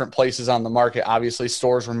in different places on the market. Obviously,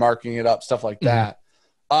 stores were marking it up, stuff like that.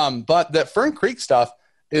 But that Fern Creek stuff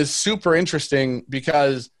is super interesting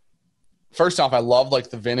because, first off, I love like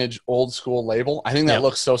the vintage old school label. I think that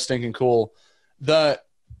looks so stinking cool. I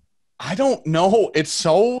don't know. It's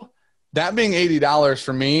so – that being $80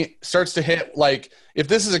 for me starts to hit like – if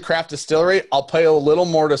this is a craft distillery, I'll pay a little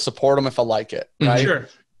more to support them if I like it, right? Sure.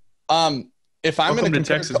 If I'm going to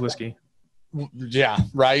Texas whiskey,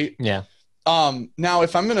 right. Yeah. Now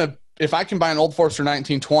if I can buy an Old Forester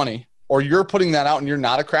 1920, or you're putting that out and you're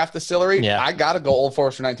not a craft distillery, I got to go Old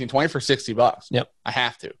Forester 1920 for $60. Yep. I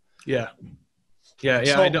have to. Yeah.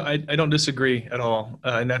 So, I don't disagree at all,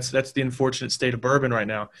 and that's the unfortunate state of bourbon right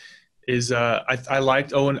now. I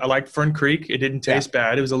liked Fern Creek. It didn't taste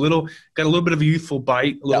bad. It was got a little bit of a youthful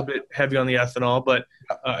bite, a little bit heavy on the ethanol, but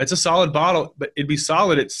it's a solid bottle. But it'd be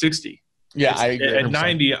solid at 60. Yeah, I agree. At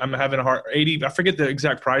 90, I'm having a hard 80. I forget the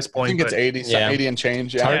exact price point. I think it's 80, 80 and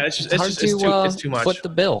change. Yeah, it's too much. Foot the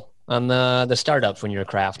bill on the startups when you're a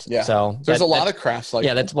craft. Yeah. So there's a lot of crafts like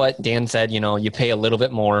that. That's what Dan said. You pay a little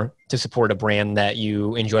bit more to support a brand that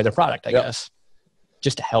you enjoy their product, I guess.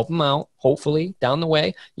 Just to help them out, hopefully, down the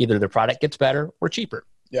way, either their product gets better or cheaper.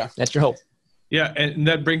 Yeah. That's your hope. Yeah, and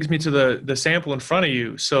that brings me to the sample in front of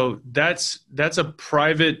you. So that's a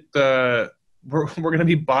private we're going to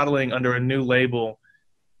be bottling under a new label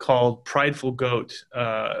called Prideful Goat.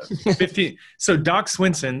 15 So Doc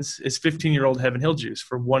Swinson's is 15-year-old Heaven Hill juice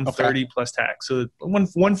for $130 plus tax. So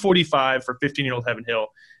 $145 for 15-year-old Heaven Hill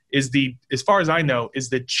is as far as I know, is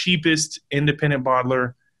the cheapest independent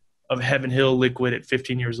bottler of Heaven Hill liquid at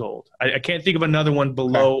 15 years old. I can't think of another one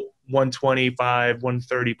below $125,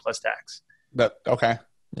 $130 plus tax.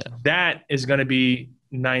 That is going to be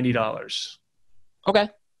 $90. Okay.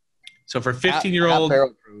 So for 15-year-old,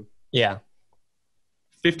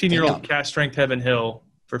 15-year-old cask strength Heaven Hill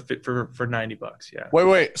for $90. Yeah.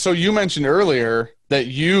 Wait. So you mentioned earlier that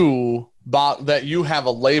you that you have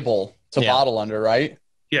a label to bottle under, right?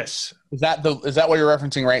 Yes. Is that what you're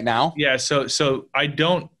referencing right now? Yeah. So I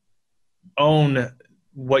don't own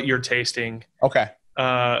what you're tasting. Okay.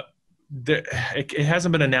 It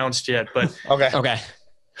hasn't been announced yet, but Okay.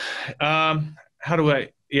 how do I?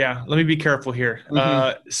 Yeah, let me be careful here.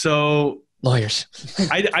 So Lawyers.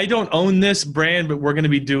 I don't own this brand, but we're going to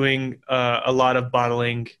be doing a lot of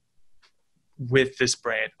bottling with this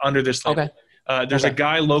brand under this label. Okay. There's a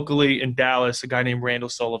guy locally in Dallas, a guy named Randall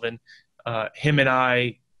Sullivan. Him and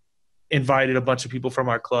I invited a bunch of people from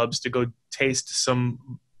our clubs to go taste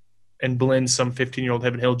some and blend some 15-year-old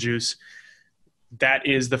Heaven Hill juice. That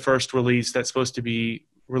is the first release that's supposed to be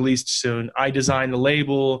released soon. I designed the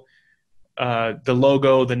label, the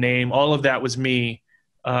logo, the name, all of that was me.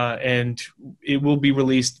 And it will be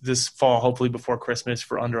released this fall, hopefully before Christmas,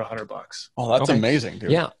 for under $100. Oh, that's amazing,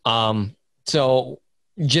 dude. Yeah. So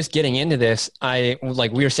just getting into this, we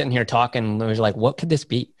were sitting here talking, and I was like, what could this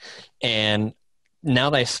be? And now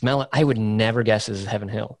that I smell it, I would never guess this is Heaven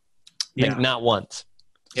Hill. Like, not once.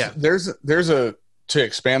 Yeah. To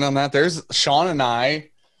expand on that, Sean and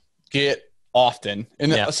I get often,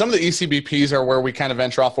 and some of the ECBPs are where we kind of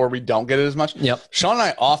venture off where we don't get it as much. Yep. Sean and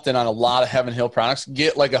I often on a lot of Heaven Hill products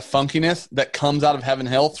get like a funkiness that comes out of Heaven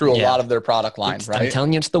Hill through a lot of their product lines, right? I'm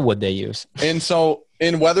telling you, it's the wood they use. And so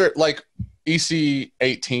whether like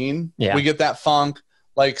EC18, we get that funk.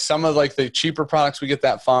 Like some of like the cheaper products, we get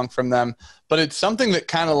that funk from them, but it's something that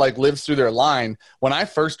kind of like lives through their line. When I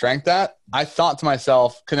first drank that, I thought to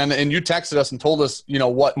myself, and you texted us and told us,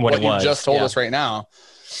 what you just told us right now.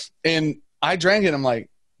 And I drank it. And I'm like,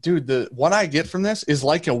 dude, what I get from this is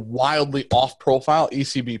like a wildly off profile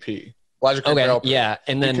ECBP. Yeah.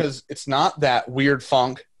 And then because it's not that weird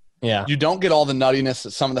funk. Yeah. You don't get all the nuttiness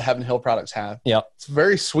that some of the Heaven Hill products have. Yep. It's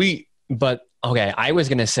very sweet. But okay, I was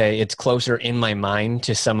going to say it's closer in my mind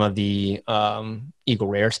to some of the Eagle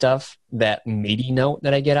Rare stuff, that meaty note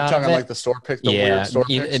that I get out of it. Talking like the store pick, weird store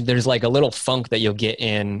picks? There's like a little funk that you'll get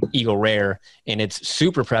in Eagle Rare, and it's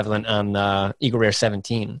super prevalent on the Eagle Rare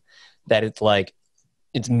 17, that it's like,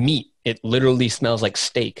 it's meat. It literally smells like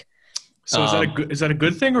steak. So is that a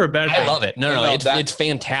good thing or a bad thing? I love it. No, it's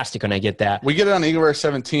fantastic when I get that. We get it on Eagle Rare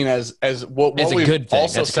 17 as what we've good thing.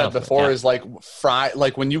 Also said before is like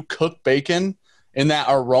like when you cook bacon, and that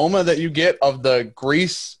aroma that you get of the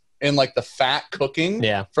grease and like the fat cooking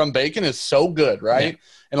from bacon is so good, right? Yeah.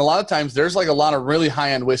 And a lot of times there's like a lot of really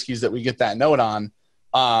high-end whiskeys that we get that note on.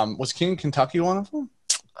 Was King Kentucky one of them?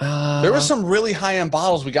 There was some really high-end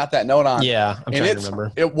bottles we got that note on. Yeah, I'm trying to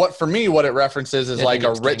remember. What it references is like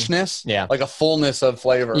a richness, like a fullness of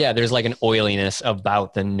flavor. Yeah, there's like an oiliness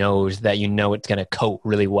about the nose that it's going to coat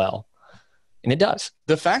really well. And it does.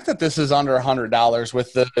 The fact that this is under $100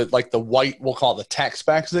 with the white, we'll call it the tech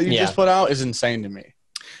specs that you just put out, is insane to me.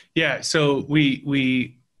 Yeah, so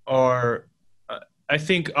we are, I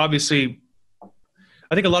think obviously,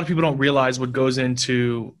 a lot of people don't realize what goes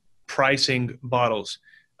into pricing bottles.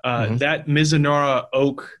 That Mizunara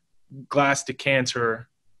oak glass decanter,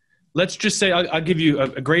 let's just say, I'll give you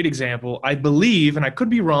a great example. I believe, and I could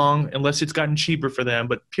be wrong unless it's gotten cheaper for them,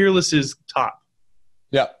 but Peerless's top.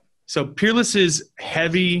 Yeah. So Peerless's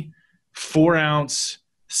heavy 4-ounce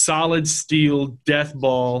solid steel death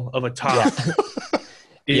ball of a top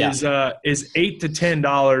is $8 to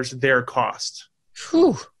 $10 their cost.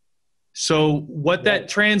 Whew. So what that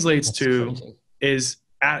translates to is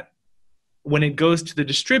when it goes to the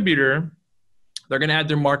distributor, they're going to add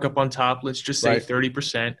their markup on top. Let's just say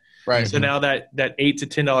 30%. Right. So now that $8 to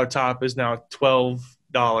 $10 top is now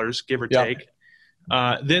 $12, give or take.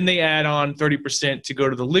 Then they add on 30% to go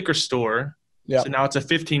to the liquor store. So now it's a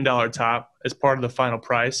 $15 top as part of the final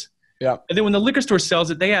price. Yeah. And then when the liquor store sells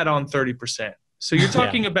it, they add on 30%. So you're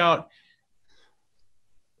talking about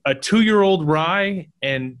a 2-year-old rye,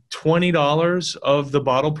 and $20 of the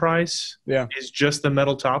bottle price is just the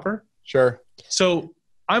metal topper. Sure. So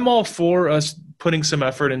I'm all for us putting some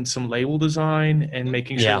effort in some label design and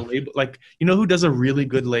making sure the label, like, who does a really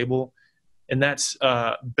good label? And that's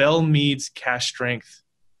Bell Mead's Cash Strength.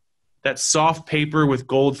 That soft paper with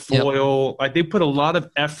gold foil. Yep. Like, they put a lot of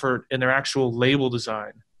effort in their actual label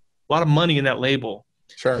design. A lot of money in that label.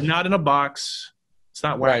 Sure. But not in a box. It's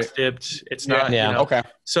not wax dipped. It's not. Okay.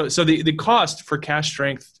 So the cost for Cash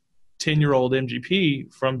Strength 10-year-old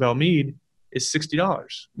MGP from Bell Mead is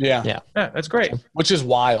 $60. Yeah, that's great. Which is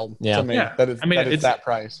wild to me. Yeah. It's that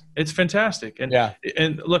price. It's fantastic.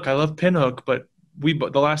 And look, I love Pinhook, but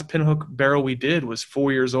the last Pinhook barrel we did was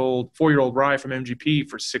 4-year-old rye from MGP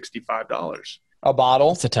for $65 a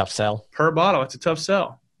bottle. It's a tough sell per bottle. It's a tough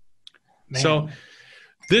sell. Man. So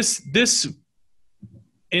this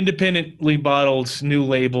independently bottled new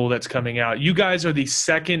label that's coming out. You guys are the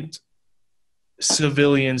second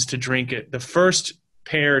civilians to drink it. The first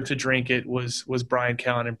pair to drink it was Brian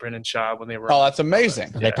Callen and Brendan Schaub when they were. Oh, that's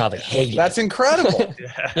amazing. They probably hate That's incredible.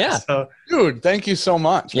 Yeah. So, Dude, thank you so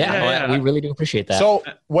much. Yeah, we really do appreciate that. So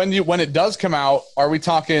when it does come out, are we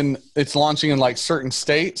talking it's launching in like certain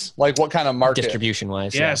states? Like what kind of market? Distribution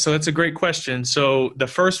wise. yeah, so that's a great question. So the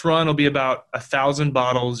first run will be about 1,000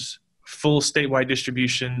 bottles, full statewide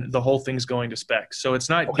distribution. The whole thing's going to spec. So it's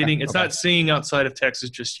not not seeing outside of Texas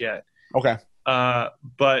just yet. Okay.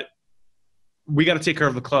 But we got to take care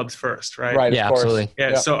of the clubs first, right? Right. Yeah, of course. absolutely.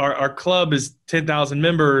 Yeah. So our club is 10,000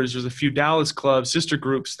 members. There's a few Dallas clubs, sister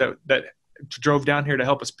groups that drove down here to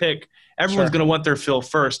help us pick. Everyone's going to want their fill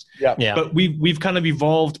first. Yeah. Yeah. But we've kind of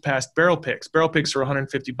evolved past barrel picks. Barrel picks are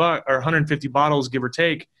 150 or 150 bottles, give or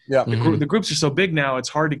take. Yeah. The groups are so big now, it's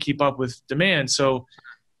hard to keep up with demand. So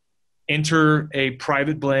enter a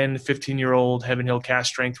private blend, 15-year-old Heaven Hill cast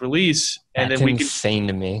strength release, and That's then we can. insane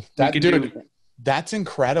to me. That dude, that's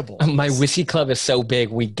incredible. My whiskey club is so big,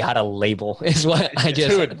 we got a label, is what I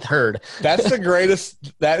just heard. That's the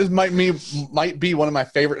greatest. Might be one of my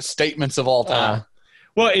favorite statements of all time.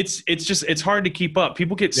 Well, it's hard to keep up.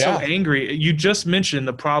 People get so angry. You just mentioned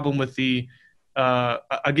the problem with the.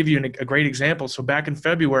 I'll give you a great example. So back in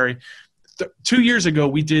February, 2 years ago,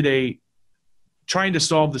 we did trying to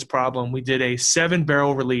solve this problem. We did a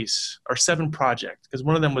 7-barrel release or 7 project because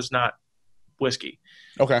one of them was not whiskey.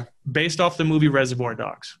 Okay. Based off the movie Reservoir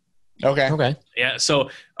Dogs. Okay. Yeah. So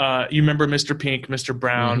you remember Mr. Pink, Mr.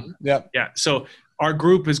 Brown. Mm-hmm. Yep. Yeah. So our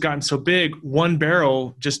group has gotten so big, 1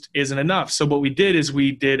 barrel just isn't enough. So what we did is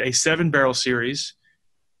we did a 7-barrel series.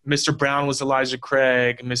 Mr. Brown was Elijah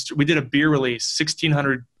Craig. We did a beer release,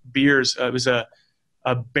 1,600 beers. It was a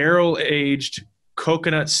barrel-aged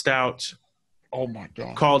coconut stout. Oh my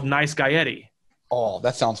God. Called Nice Guy Eddie. Oh,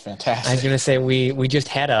 that sounds fantastic. I was going to say, we just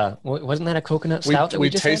had wasn't that a coconut stout? We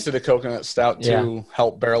tasted a coconut stout to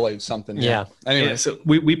help barrel age something. Yeah. Anyway. Yeah, so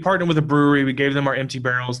we partnered with a brewery. We gave them our empty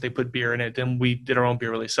barrels. They put beer in it. Then we did our own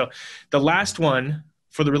beer release. So the last one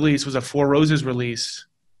for the release was a 4 Roses release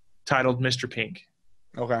titled Mr. Pink.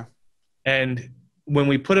 Okay. And when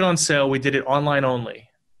we put it on sale, we did it online only.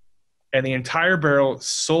 And the entire barrel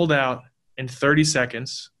sold out in 30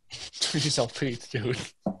 seconds. Dude.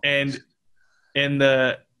 And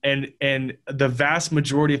the vast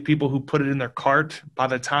majority of people who put it in their cart, by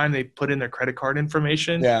the time they put in their credit card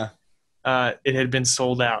information, it had been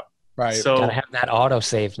sold out. Right. So gotta have that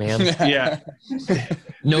autosave, man. Yeah.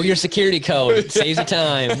 Know your security code. Saves you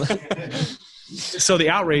time. So the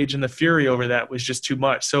outrage and the fury over that was just too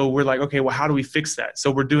much. So we're like, okay, well, how do we fix that?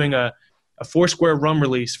 So we're doing a Foursquare rum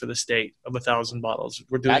release for the state of 1,000 bottles.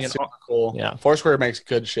 We're doing That's super cool. Yeah. Foursquare makes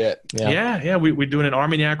good shit. Yeah. We're doing an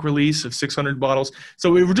Armagnac release of 600 bottles.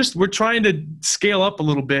 So we're trying to scale up a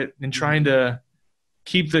little bit and trying to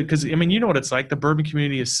keep because I mean, you know what it's like. The bourbon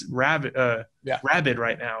community is rabid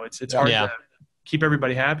right now. It's hard to keep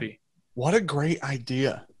everybody happy. What a great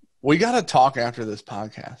idea. We got to talk after this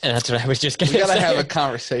podcast. And that's what I was just going to say. We got to have a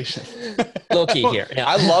conversation. Low key here. Yeah.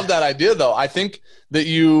 I love that idea, though. I think that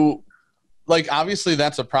obviously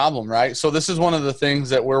that's a problem, right? So this is one of the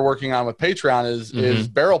things that we're working on with Patreon is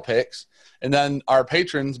barrel picks, and then our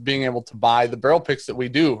patrons being able to buy the barrel picks that we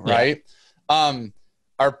do, right?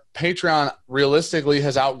 Our Patreon realistically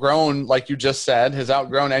has outgrown, like you just said,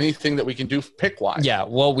 anything that we can do pick-wise. Yeah,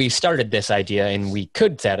 well, we started this idea, and we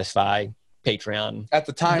could satisfy Patreon at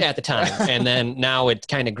the time, and then now it's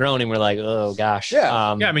kind of grown, and we're like, oh gosh,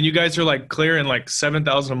 I mean, you guys are like clearing like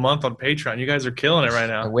 7,000 a month on Patreon. You guys are killing it right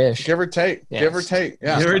now. I wish, give or take, give or take,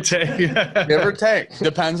 give or take,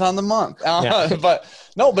 depends on the month. But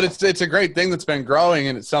it's a great thing that's been growing,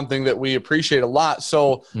 and it's something that we appreciate a lot.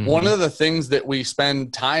 So one of the things that we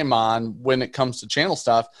spend time on when it comes to channel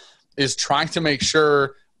stuff is trying to make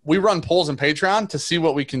sure. We run polls in Patreon to see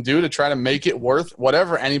what we can do to try to make it worth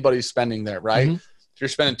whatever anybody's spending there, right? If you're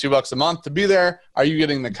spending $2 a month to be there, are you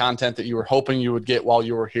getting the content that you were hoping you would get while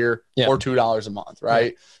you were here or $2 a month,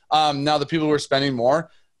 right? Now the people who are spending more,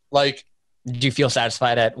 like, do you feel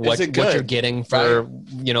satisfied at what you're getting for,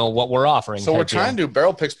 what we're offering? So we're trying to do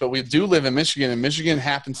barrel picks, but we do live in Michigan, and Michigan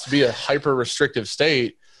happens to be a hyper restrictive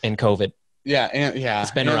state. And COVID.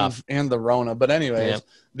 It's been rough. And the Rona. But anyways,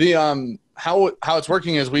 the how it's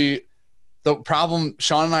working is the problem.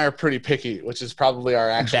 Sean and I are pretty picky, which is probably our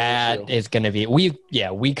actual issue. Is going to be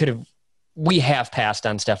we have passed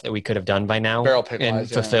on stuff that we could have done by now barrel pick and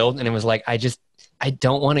fulfilled, and it was like I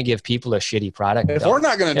don't want to give people a shitty product. If we're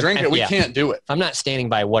not going to drink it, we can't do it. If I'm not standing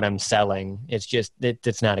by what I'm selling, it's just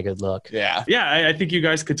it's not a good look. I think you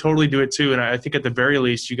guys could totally do it too, and I think at the very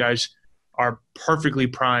least, you guys are perfectly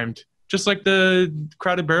primed, just like the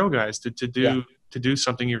Crowded Barrel guys to do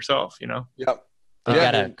something yourself, you know? Yep. They've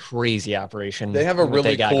got a crazy operation. They have a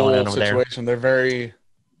really cool situation. There. They're very,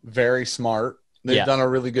 very smart. They've done a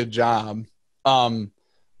really good job.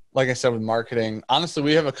 Like I said, with marketing, honestly,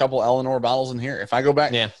 we have a couple Eleanor bottles in here. If I go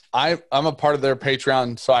back, I'm a part of their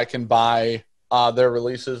Patreon, so I can buy their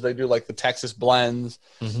releases. They do like the Texas blends,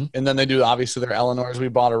 and then they do obviously their Eleanors. We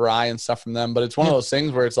bought a rye and stuff from them, but it's one of those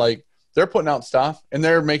things where it's like they're putting out stuff and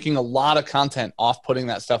they're making a lot of content off putting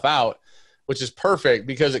that stuff out, which is perfect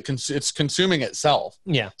because it's consuming itself.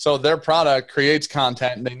 Yeah. So their product creates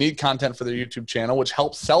content, and they need content for their YouTube channel, which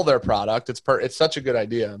helps sell their product. It's such a good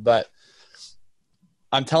idea, but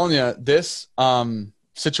I'm telling you, this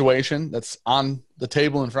situation that's on the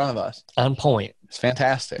table in front of us, on point, it's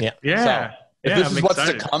fantastic. Yeah. So if this is what's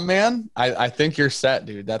to come, man, I think you're set,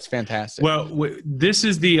 dude. That's fantastic. Well, this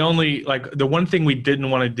is the only, like, the one thing we didn't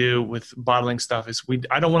want to do with bottling stuff is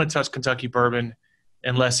I don't want to touch Kentucky bourbon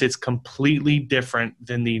unless it's completely different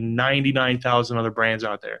than the 99,000 other brands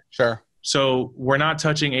out there. Sure. So we're not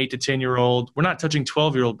touching 8 to 10-year-old. We're not touching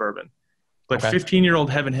 12-year-old bourbon, but 15-year-old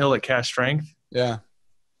Heaven Hill at cask strength. Yeah.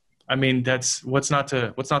 I mean, that's what's not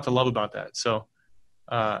to love about that. So,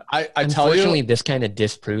 I tell you, unfortunately, this kind of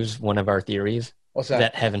disproves one of our theories. What's that?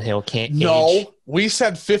 That Heaven Hill can't age. No, we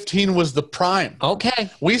said 15 was the prime. Okay.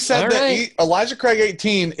 We said Elijah Craig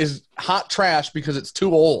 18 is hot trash because it's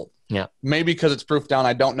too old. Yeah. Maybe because it's proof down.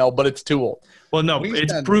 I don't know, but it's too old. Well, no,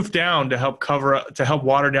 it's proof down to help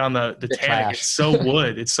water down the tank. Trash. It's so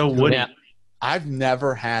wood. It's so woody. Yeah. I've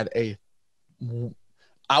never had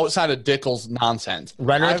outside of Dickel's nonsense.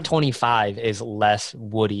 Rhetoric 25 is less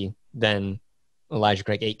woody than Elijah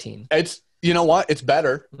Craig 18. It's, you know what? It's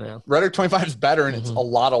better. Yeah. Rhetoric 25 is better, and it's a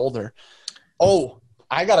lot older. Oh,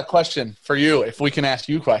 I got a question for you. If we can ask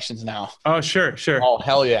you questions now. Oh, sure. Oh,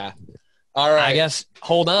 hell yeah. All right. I guess,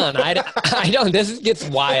 hold on. I don't, this gets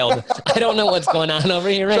wild. I don't know what's going on over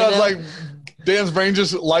here right now. Sounds like Dan's brain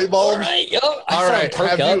just light bulbs. All right.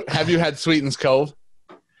 Have you had Sweetens Cove?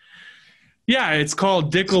 Yeah, it's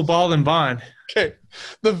called Dickel Bald and Bond. Okay.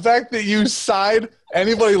 The fact that you sighed,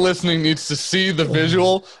 anybody listening needs to see the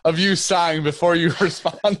visual of you sighing before you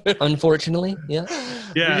responded. Unfortunately, yeah.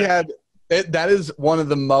 Yeah. That is one of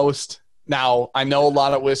the most. Now, I know a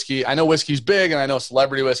lot of whiskey. I know whiskey's big, and I know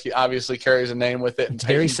celebrity whiskey obviously carries a name with it. It's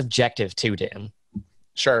very subjective too, Dan.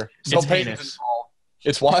 Sure. So it's heinous.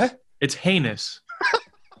 It's what? It's heinous.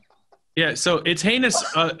 Yeah, so it's heinous.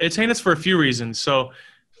 It's heinous for a few reasons. So,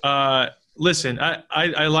 listen,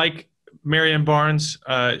 I like Marianne Barnes.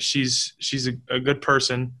 She's a good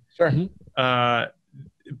person. Sure.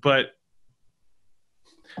 But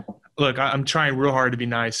look, I'm trying real hard to be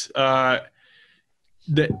nice.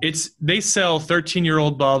 They sell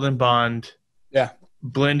 13-year-old Bald and Bond,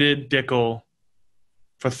 blended Dickel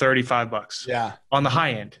for $35. Yeah, on the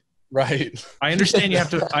high end. Right. I understand you have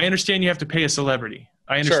to. I understand you have to pay a celebrity.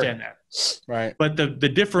 I understand that. Right. But the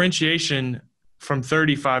differentiation from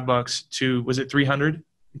 $35 to, was it 300?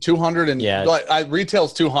 200 and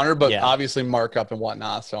retail's 200, but obviously markup and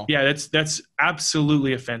whatnot. So that's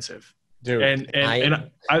absolutely offensive, dude. And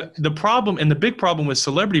the big problem with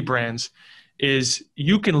celebrity brands is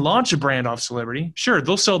you can launch a brand off celebrity. Sure,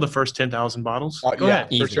 they'll sell the first 10,000 bottles. Go ahead.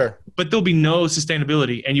 For sure. But there'll be no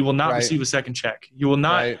sustainability, and you will not receive a second check. You will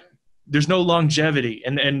not. Right. There's no longevity.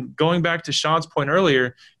 And going back to Sean's point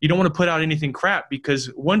earlier, you don't want to put out anything crap,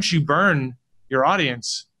 because once you burn your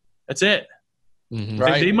audience, that's it. Mm-hmm.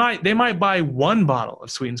 Right. They might buy one bottle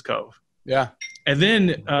of Sweetens Cove. Yeah. And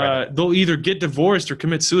then they'll either get divorced or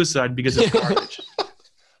commit suicide because it's garbage.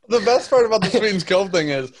 The best part about the Sweetens Cove thing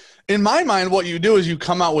is, in my mind, what you do is you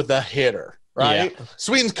come out with a hitter, right? Yeah.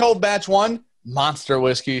 Sweetens Cove batch 1, monster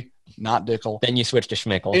whiskey, not Dickel. Then you switch to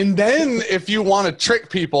Schmickel. And then if you want to trick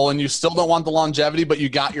people and you still don't want the longevity, but you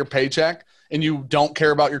got your paycheck and you don't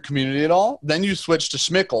care about your community at all, then you switch to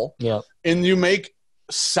Schmickel. Yeah. And you make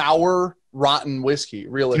sour, rotten whiskey,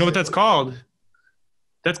 realistically. You know what that's called?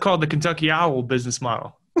 That's called the Kentucky Owl business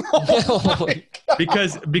model.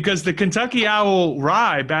 because the Kentucky Owl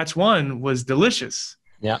rye batch 1 was delicious.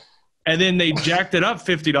 Yeah. And then they jacked it up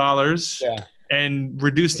 $50 and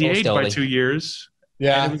reduced the age by 2 years.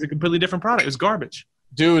 Yeah. And it was a completely different product. It was garbage.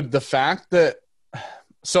 Dude, the fact that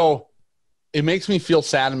 – so it makes me feel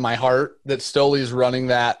sad in my heart that Stoley's running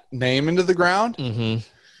that name into the ground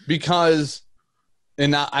because –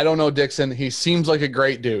 and I don't know Dixon. He seems like a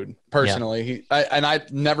great dude personally. Yeah.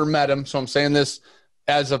 I've never met him, so I'm saying this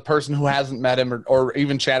as a person who hasn't met him or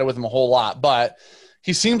even chatted with him a whole lot. But –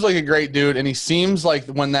 he seems like a great dude, and he seems like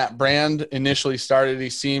when that brand initially started,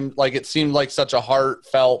 it seemed like such a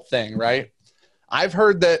heartfelt thing, right? I've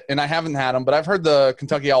heard that, and I haven't had them, but I've heard the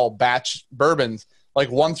Kentucky Owl batch bourbons,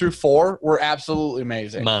 like 1 through 4, were absolutely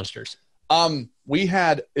amazing. Monsters. We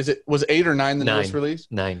had, was 8 or 9 the newest release?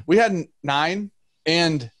 9. We had 9,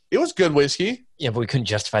 and it was good whiskey. Yeah, but we couldn't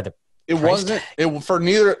justify the It price wasn't. tag. It for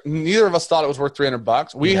neither of us thought it was worth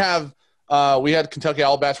 $300. We had Kentucky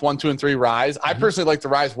Owl Batch 1, 2, and 3 Ryes. I personally like the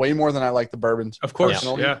Ryes way more than I like the bourbons. Of course,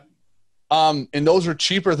 personally. yeah. And those are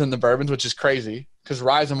cheaper than the bourbons, which is crazy because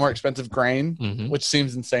Ryes are more expensive grain, which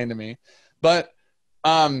seems insane to me. But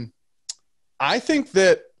I think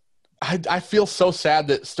that I feel so sad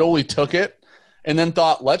that Stoli took it and then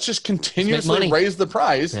thought, let's just continuously raise the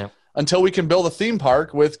price until we can build a theme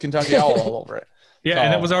park with Kentucky Owl all over it. Yeah,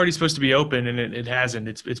 and it was already supposed to be open, and it hasn't.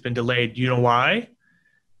 It's been delayed. You know why?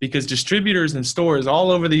 Because distributors and stores all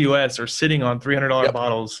over the U.S. are sitting on $300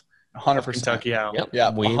 bottles 100%. Kentucky Owl. Yep. Yeah,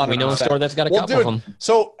 we know a store that's got a couple of them.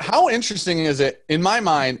 So how interesting is it in my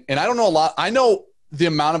mind? And I don't know a lot. I know the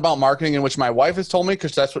amount about marketing in which my wife has told me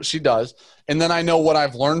because that's what she does. And then I know what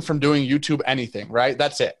I've learned from doing YouTube anything, right?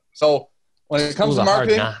 That's it. So when it comes to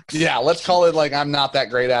marketing, let's call it like I'm not that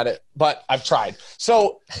great at it, but I've tried.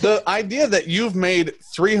 So the idea that you've made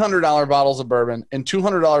 $300 bottles of bourbon and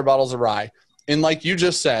 $200 bottles of rye, and like you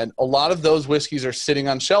just said, a lot of those whiskeys are sitting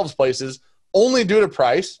on shelves places only due to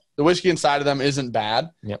price. The whiskey inside of them isn't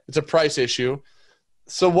bad. Yep. It's a price issue.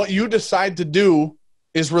 So what you decide to do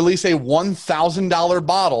is release a $1,000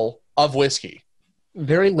 bottle of whiskey.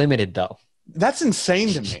 Very limited, though. That's insane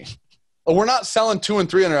to me. We're not selling $200 and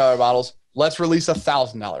 $300 bottles. Let's release a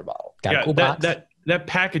 $1,000 bottle. Got a cool box. That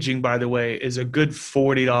packaging, by the way, is a good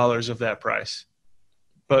 $40 of that price.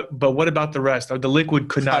 But what about the rest? The liquid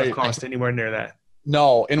could not have cost anywhere near that.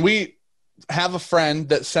 No, and we have a friend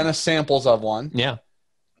that sent us samples of one. Yeah.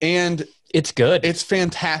 And it's good. It's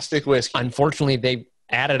fantastic whiskey. Unfortunately, they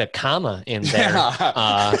added a comma in there.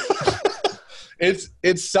 Yeah.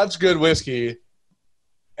 It's such good whiskey.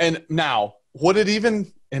 And now, would it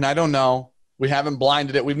even, and I don't know, we haven't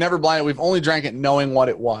blinded it. We've never blinded it. We've only drank it knowing what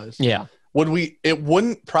it was. Yeah. It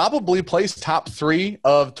wouldn't probably place top 3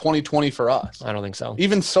 of 2020 for us. I don't think so.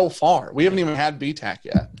 Even so far. We haven't even had BTAC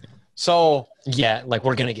yet. So yeah, like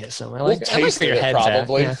we're gonna get some. We'll taste it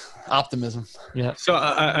probably. Yeah. Optimism. Yeah. So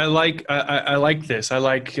I like this. I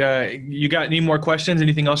like. You got any more questions?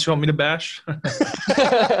 Anything else you want me to bash?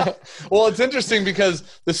 Well, it's interesting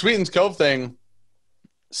because the Sweetens Cove thing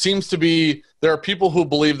seems to be. There are people who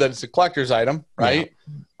believe that it's a collector's item, right?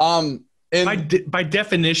 Yeah. And by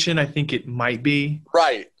definition, I think it might be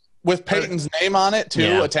right with Peyton's name on it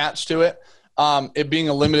too, attached to it. It being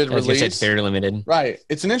a limited release. It's very limited. Right.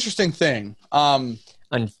 It's an interesting thing.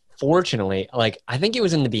 Unfortunately, like I think it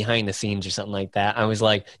was in the behind the scenes or something like that. I was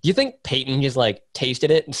like, do you think Peyton just like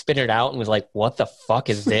tasted it and spit it out and was like, what the fuck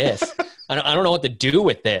is this? I don't know what to do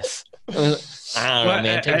with this. I don't know,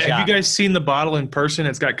 man. Have you guys seen the bottle in person?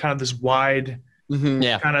 It's got kind of this wide,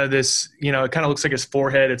 kind of this, it kind of looks like his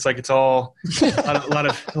forehead. It's like it's all a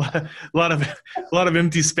lot of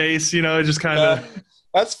empty space. Just kind of.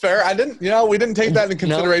 That's fair. We didn't take that into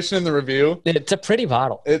consideration in the review. It's a pretty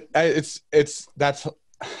bottle. That's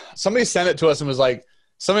somebody sent it to us and was like,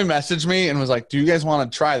 somebody messaged me and was like, do you guys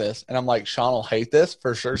want to try this? And I'm like, Sean will hate this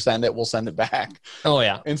for sure. Send it. We'll send it back. Oh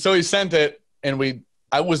yeah. And so he sent it and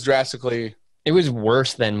I was drastically. It was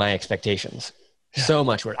worse than my expectations. Yeah. So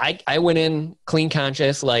much worse. I went in clean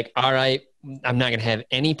conscious, like, all right, I'm not going to have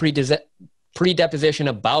any predeposition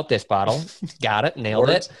about this bottle. Got it. Nailed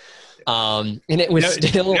it. And it was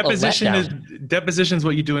still deposition is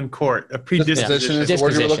what you do in court. A predisposition is the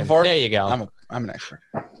word you're looking for. There you go. I'm an expert.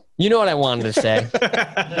 You know what I wanted to say.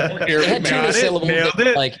 It had too many syllables.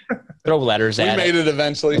 Like throw letters at it. We made it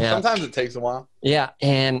eventually. Yeah. Sometimes it takes a while. Yeah,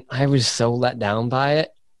 and I was so let down by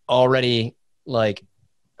it already. Like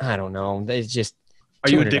I don't know. It's just. Are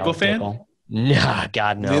you a Dickel fan? Nah,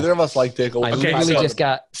 God no. Neither of us like Dickel. I literally just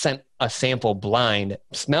got sent a sample blind.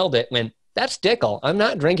 Smelled it. Went. That's Dickel. I'm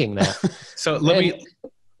not drinking that. So let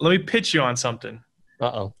me pitch you on something.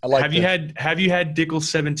 Uh-oh. Have you had Dickel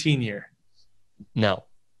 17 year? No.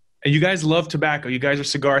 And you guys love tobacco. You guys are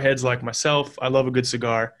cigar heads like myself. I love a good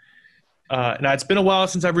cigar. Now it's been a while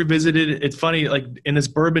since I've revisited. It's funny, like in this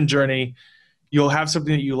bourbon journey, you'll have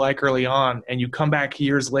something that you like early on and you come back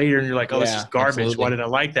years later and you're like, oh, this is garbage. Absolutely. Why did I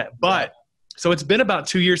like that? But so it's been about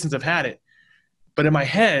 2 years since I've had it. But in my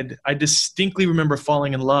head, I distinctly remember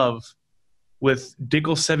falling in love with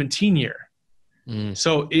Dickel 17 year.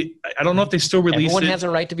 So I don't know if they still release Everyone it. has a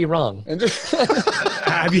right to be wrong.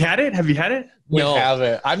 Have you had it? We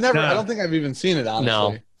haven't. I don't think I've even seen it, honestly.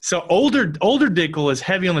 No. So older Dickel is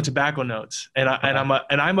heavy on the tobacco notes. And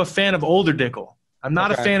I'm a fan of older Dickel. I'm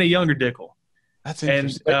not a fan of younger Dickel. That's And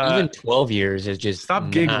interesting. But even 12 years is just stop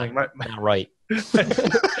giggling. not right.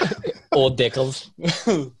 Old Dickles.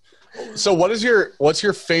 So what's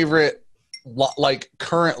your favorite like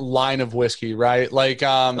current line of whiskey, right? Like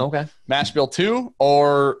Okay. Mash Bill 2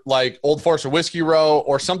 or like Old Forester Whiskey Row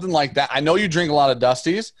or something like that. I know you drink a lot of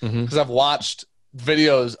Dusties because I've watched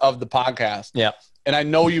videos of the podcast. Yeah. And I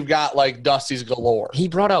know you've got like Dusties galore. He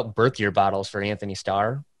brought out birth year bottles for Anthony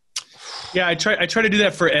Starr. Yeah, I try to do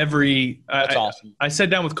that for every. That's awesome. I sat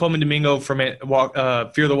down with Coleman Domingo from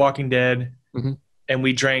Fear the Walking Dead, and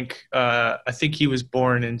we drank. I think he was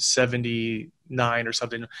born in '79 or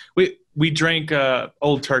something. We drank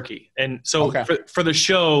Old Turkey, and so for the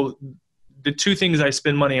show, the two things I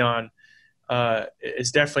spend money on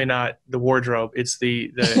is definitely not the wardrobe. It's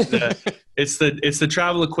the it's the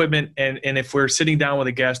travel equipment, and if we're sitting down with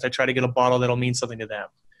a guest, I try to get a bottle that'll mean something to them.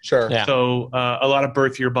 Sure. Yeah. So a lot of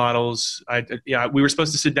birth year bottles. We were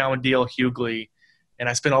supposed to sit down with D.L. Hughley, and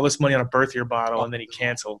I spent all this money on a birth year bottle, and then he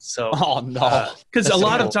canceled. So because a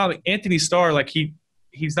lot of time Anthony Starr, like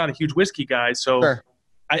he's not a huge whiskey guy, so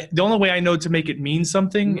the only way I know to make it mean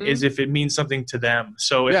something is if it means something to them.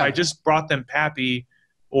 So if I just brought them Pappy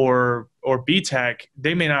or B-Tech,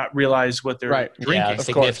 they may not realize what they're drinking. Yeah,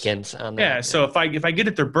 significance on that. Yeah, so if I get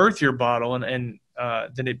it their birth year bottle and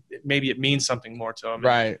then maybe it means something more to them.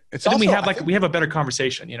 Right. It's also, we have a better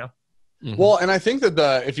conversation, you know? Well, and I think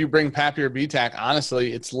that if you bring Pappy or BTAC,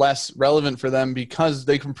 honestly, it's less relevant for them because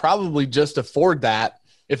they can probably just afford that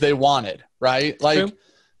if they wanted, right? Like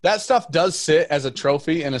that stuff does sit as a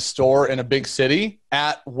trophy in a store in a big city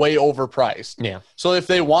at way overpriced. Yeah. So if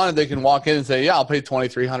they wanted, they can walk in and say, yeah, I'll pay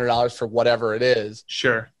 $2,300 for whatever it is.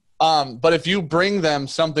 Sure. But if you bring them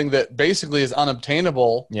something that basically is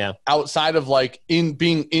unobtainable outside of like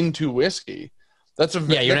being into whiskey,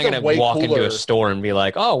 you're not going to walk into a store and be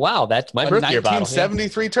like, oh, wow, that's my birth year bottle.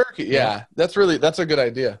 1973 turkey. Yeah. That's a good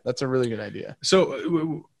idea. That's a really good idea.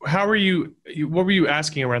 So what were you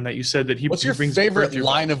asking around that? You said that what's your favorite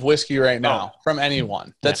line of whiskey right now from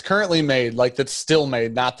anyone that's currently made, like that's still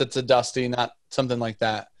made, not that's a Dusty, not something like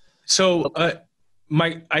that. So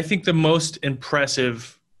I think the most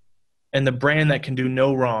impressive and the brand that can do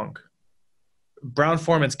no wrong,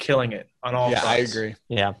 Brown-Forman's killing it on all fronts. I agree.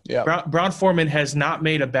 Yeah. Brown-Forman has not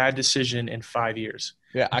made a bad decision in 5 years.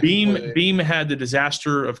 Yeah. Beam had the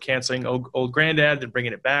disaster of canceling Old Grandad, then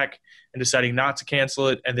bringing it back and deciding not to cancel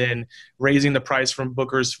it, and then raising the price from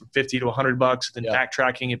Booker's from $50 to $100, then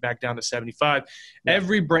backtracking it back down to $75.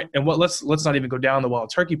 Every brand, and let's not even go down the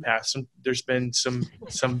Wild Turkey path. There's been some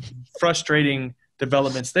frustrating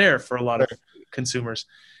developments there for a lot of consumers.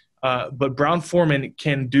 But Brown-Forman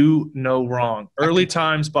can do no wrong. Early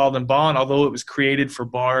times, Bald and Bond, although it was created for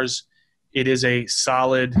bars, it is a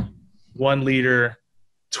solid 1 liter,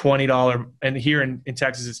 $20. And here in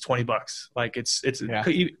Texas, it's $20. Like it's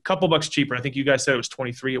a couple bucks cheaper. I think you guys said it was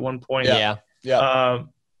 23 at one point. Yeah.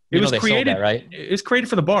 It was created, right? It was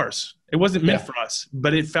created for the bars. It wasn't meant for us,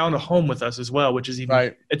 but it found a home with us as well, which is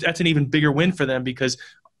even that's an even bigger win for them because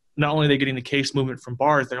not only are they getting the case movement from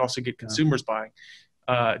bars, they also get consumers buying.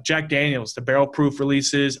 Jack Daniels, the barrel proof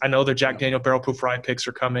releases. I know the Jack Daniel barrel proof rye picks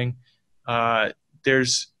are coming.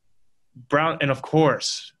 There's Brown, and of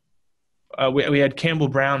course, we had Campbell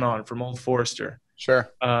Brown on from Old Forester. Sure.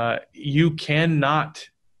 You cannot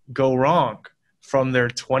go wrong from their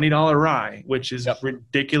 $20 rye, which is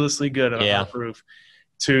ridiculously good on a proof,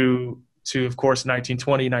 to of course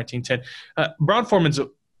 1920, 1910. Brown-Forman's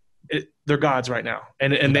they're gods right now,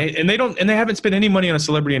 and they haven't spent any money on a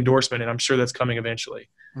celebrity endorsement, and I'm sure that's coming eventually.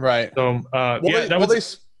 Right. So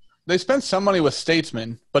they spent some money with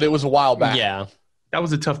Statesman, but it was a while back. Yeah, that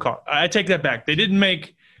was a tough call. I take that back. They didn't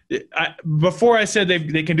make. Before I said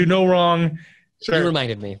they can do no wrong. Sure. You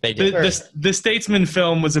reminded me. They did. The Statesman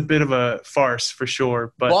film was a bit of a farce for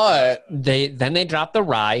sure, but they dropped the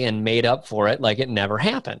rye and made up for it like it never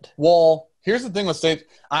happened. Well, here's the thing with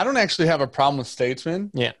I don't actually have a problem with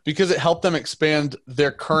Statesman because it helped them expand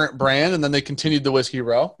their current brand, and then they continued the Whiskey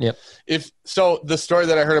Row. Yep. The story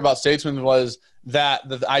that I heard about Statesman was that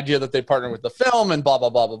the idea that they partnered with the film and blah, blah,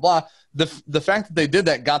 blah, blah, blah. The fact that they did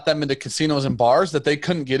that got them into casinos and bars that they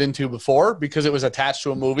couldn't get into before because it was attached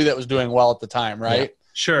to a movie that was doing well at the time, right? Yeah.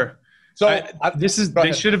 Sure. So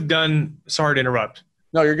they should have done – sorry to interrupt.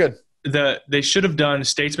 No, you're good. They should have done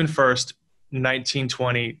Statesman first,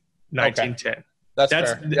 1920, 1910. Okay. That's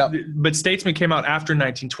fair. Yep. But Statesman came out after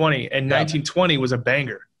 1920, and 1920 was a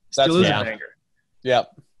banger. Still is a banger.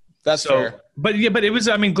 Yep. That's fair. But it was,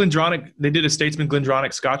 I mean, Glendronach, they did a Statesman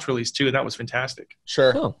Glendronach Scotch release too, and that was fantastic.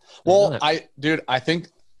 Sure. Oh, well, I think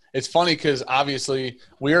it's funny because obviously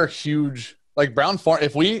we are huge, like Brown-Forman.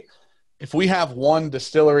 If we have one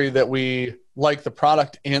distillery that we like the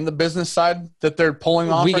product and the business side that they're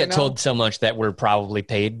pulling off. We right get now. told so much that we're probably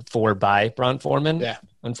paid for by Brown-Forman. Yeah.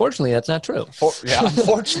 Unfortunately, that's not true.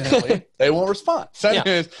 Unfortunately, they won't respond. So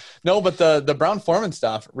anyways, no, but the Brown-Forman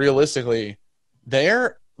stuff, realistically,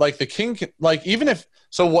 they're like the king. Like even if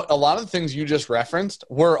so, what a lot of the things you just referenced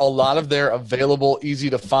were a lot of their available, easy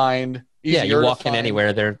to find. Yeah, you walk in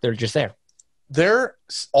anywhere, they're just there. They're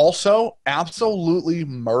also absolutely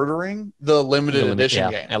murdering the limited edition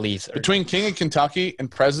game. At least Between King of Kentucky and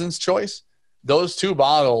President's Choice, those two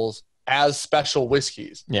bottles as special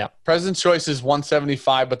whiskeys. Yeah. President's Choice is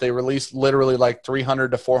 $175, but they release literally like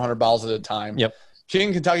 300 to 400 bottles at a time. Yep. King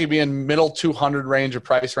of Kentucky being middle 200 range of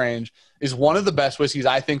price range is one of the best whiskeys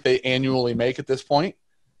I think they annually make at this point.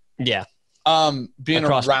 Yeah. Being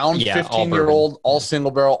around 15-year-old, all single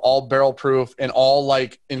barrel, all barrel proof, and all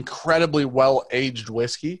like incredibly well aged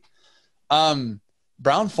whiskey.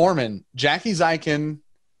 Brown-Forman, Jackie Zykan,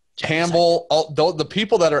 Campbell, the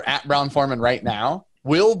people that are at Brown-Forman right now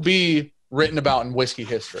will be written about in whiskey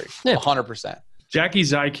history. 100%. Jackie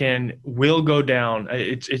Zykan will go down.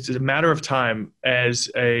 It's a matter of time as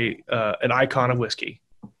an icon of whiskey.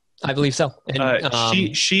 I believe so.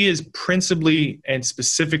 And, she is principally and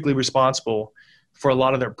specifically responsible for a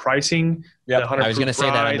lot of their pricing. Yep. I was going to say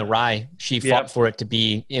that on the rye. She fought for it to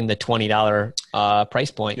be in the $20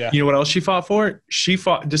 price point. Yeah. You know what else she fought for? She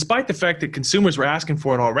fought, despite the fact that consumers were asking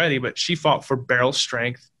for it already, but she fought for barrel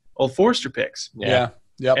strength Old Forester picks. Yeah.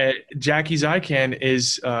 Yep. Jackie Zykan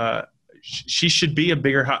is she should be a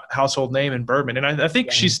bigger household name in bourbon. And I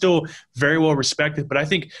think she's still very well respected, but I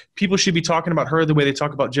think people should be talking about her the way they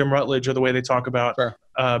talk about Jim Rutledge or the way they talk about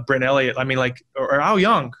Brent Elliott. I mean, like, or Al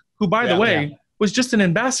Young, who, by the way, was just an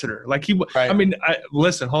ambassador. Like I mean,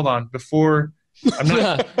 listen, hold on. Before I'm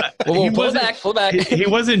not, pull back. He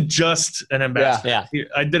wasn't just an ambassador. Yeah.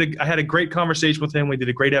 I had a great conversation with him. We did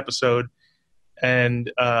a great episode,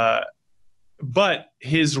 and but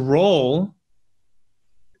his role,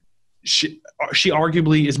 she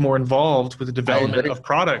arguably is more involved with the development of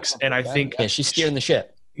products, and I think she's steering the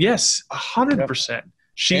ship. Yes, 100%.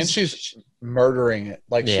 She's murdering it.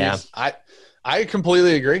 Like I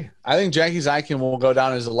completely agree. I think Jackie Zykan will go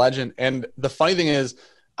down as a legend. And the funny thing is,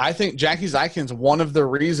 I think Jackie Zykan's one of the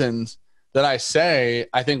reasons that I say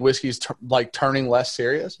I think whiskey's turning less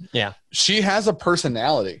serious. Yeah. She has a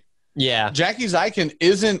personality. Yeah. Jackie Zykan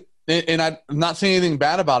isn't, and I'm not saying anything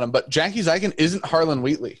bad about him, but Jackie Zykan isn't Harlan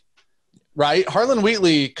Wheatley, right? Harlan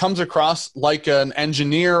Wheatley comes across like an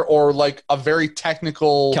engineer or like a very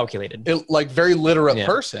technical, calculated, like very literate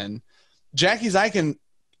person. Jackie Zykan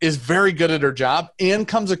is very good at her job and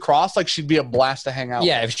comes across like she'd be a blast to hang out with.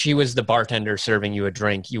 If she was the bartender serving you a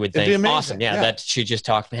drink, you would think, awesome. That she just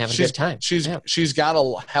talked and having a good time. She's got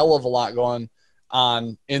a hell of a lot going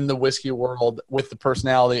on in the whiskey world with the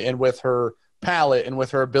personality and with her palate and with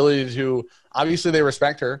her ability to, obviously they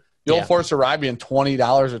respect her. The Old Forester Rye being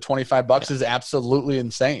 $20 or $25 is absolutely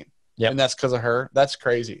insane. And that's because of her. That's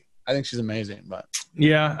crazy. I think she's amazing, but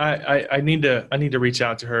I need to reach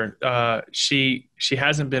out to her. She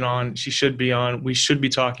hasn't been on. She should be on. We should be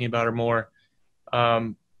talking about her more.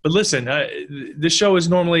 But listen, this show is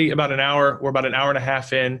normally about an hour. We're about an hour and a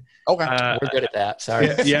half in. Okay, we're good at that. Sorry.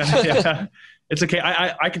 Yeah. It's okay.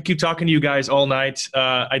 I could keep talking to you guys all night.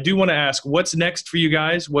 I do want to ask, what's next for you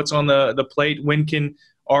guys? What's on the plate? When can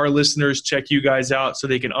our listeners check you guys out so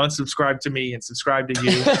they can unsubscribe to me and subscribe to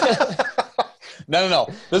you? No.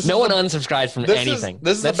 No one unsubscribes from anything.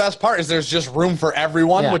 This is the best part is there's just room for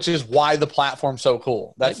everyone, which is why the platform's so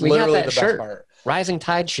cool. That's literally the best part. Rising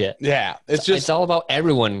tide shit. Yeah. It's all about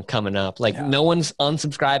everyone coming up. Like no one's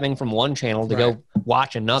unsubscribing from one channel to go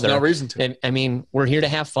watch another. There's no reason to. I mean, we're here to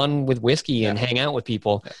have fun with whiskey and hang out with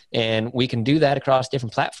people. And we can do that across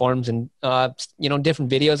different platforms and,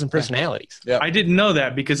 different videos and personalities. Yeah. I didn't know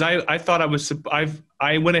that because I thought I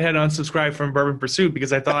went ahead and unsubscribed from Bourbon Pursuit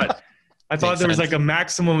because I thought there was like a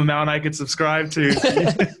maximum amount I could subscribe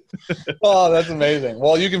to. Oh, that's amazing.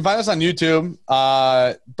 Well, you can find us on YouTube,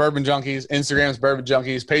 Bourbon Junkies, Instagram's Bourbon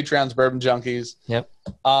Junkies, Patreon's Bourbon Junkies. Yep.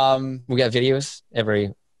 We got videos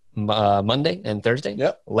every Monday and Thursday.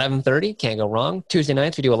 Yep. 11:30, can't go wrong. Tuesday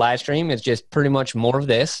nights we do a live stream. It's just pretty much more of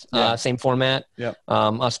this, same format. Yep.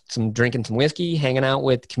 Us drinking some whiskey, hanging out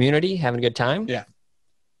with the community, having a good time. Yeah.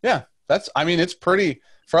 Yeah. It's pretty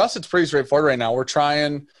straightforward right now. We're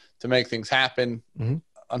trying to make things happen. Mm-hmm.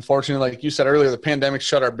 Unfortunately, like you said earlier, the pandemic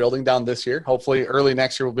shut our building down this year. Hopefully early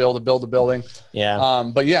next year, we'll be able to build a building.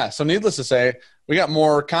 Yeah. So needless to say, we got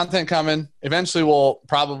more content coming. Eventually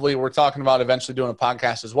we're talking about eventually doing a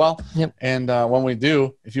podcast as well. Yep. And when we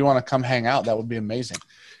do, if you want to come hang out, that would be amazing.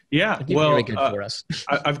 Yeah, It'd be well, really good for us.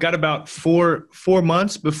 I've got about four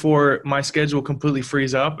months before my schedule completely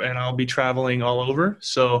frees up, and I'll be traveling all over.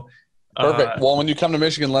 So Perfect. Well, when you come to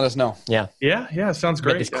Michigan, let us know. Yeah. Yeah, sounds We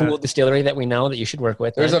got great. this cool distillery that we know that you should work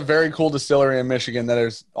with. There's right? a very cool distillery in Michigan that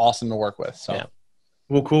is awesome to work with. So. Yeah.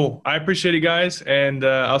 Well, cool. I appreciate it, guys, and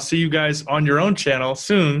I'll see you guys on your own channel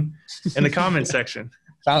soon in the comment section.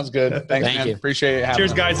 Sounds good. Thanks, Thank man. you. Appreciate it.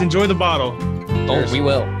 Cheers, guys. Enjoy the bottle. Oh, we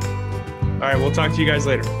will. All right, we'll talk to you guys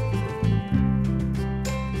later.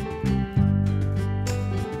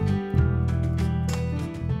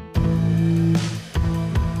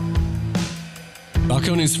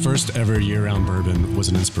 Balcones' first ever year-round bourbon was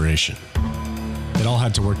an inspiration. It all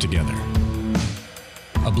had to work together.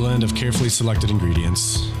 A blend of carefully selected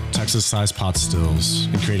ingredients, Texas-sized pot stills,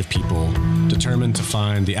 and creative people determined to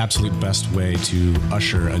find the absolute best way to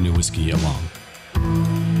usher a new whiskey along.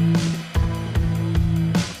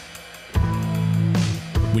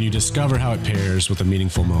 When you discover how it pairs with a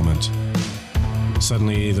meaningful moment,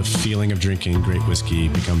 suddenly the feeling of drinking great whiskey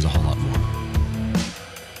becomes a whole lot more.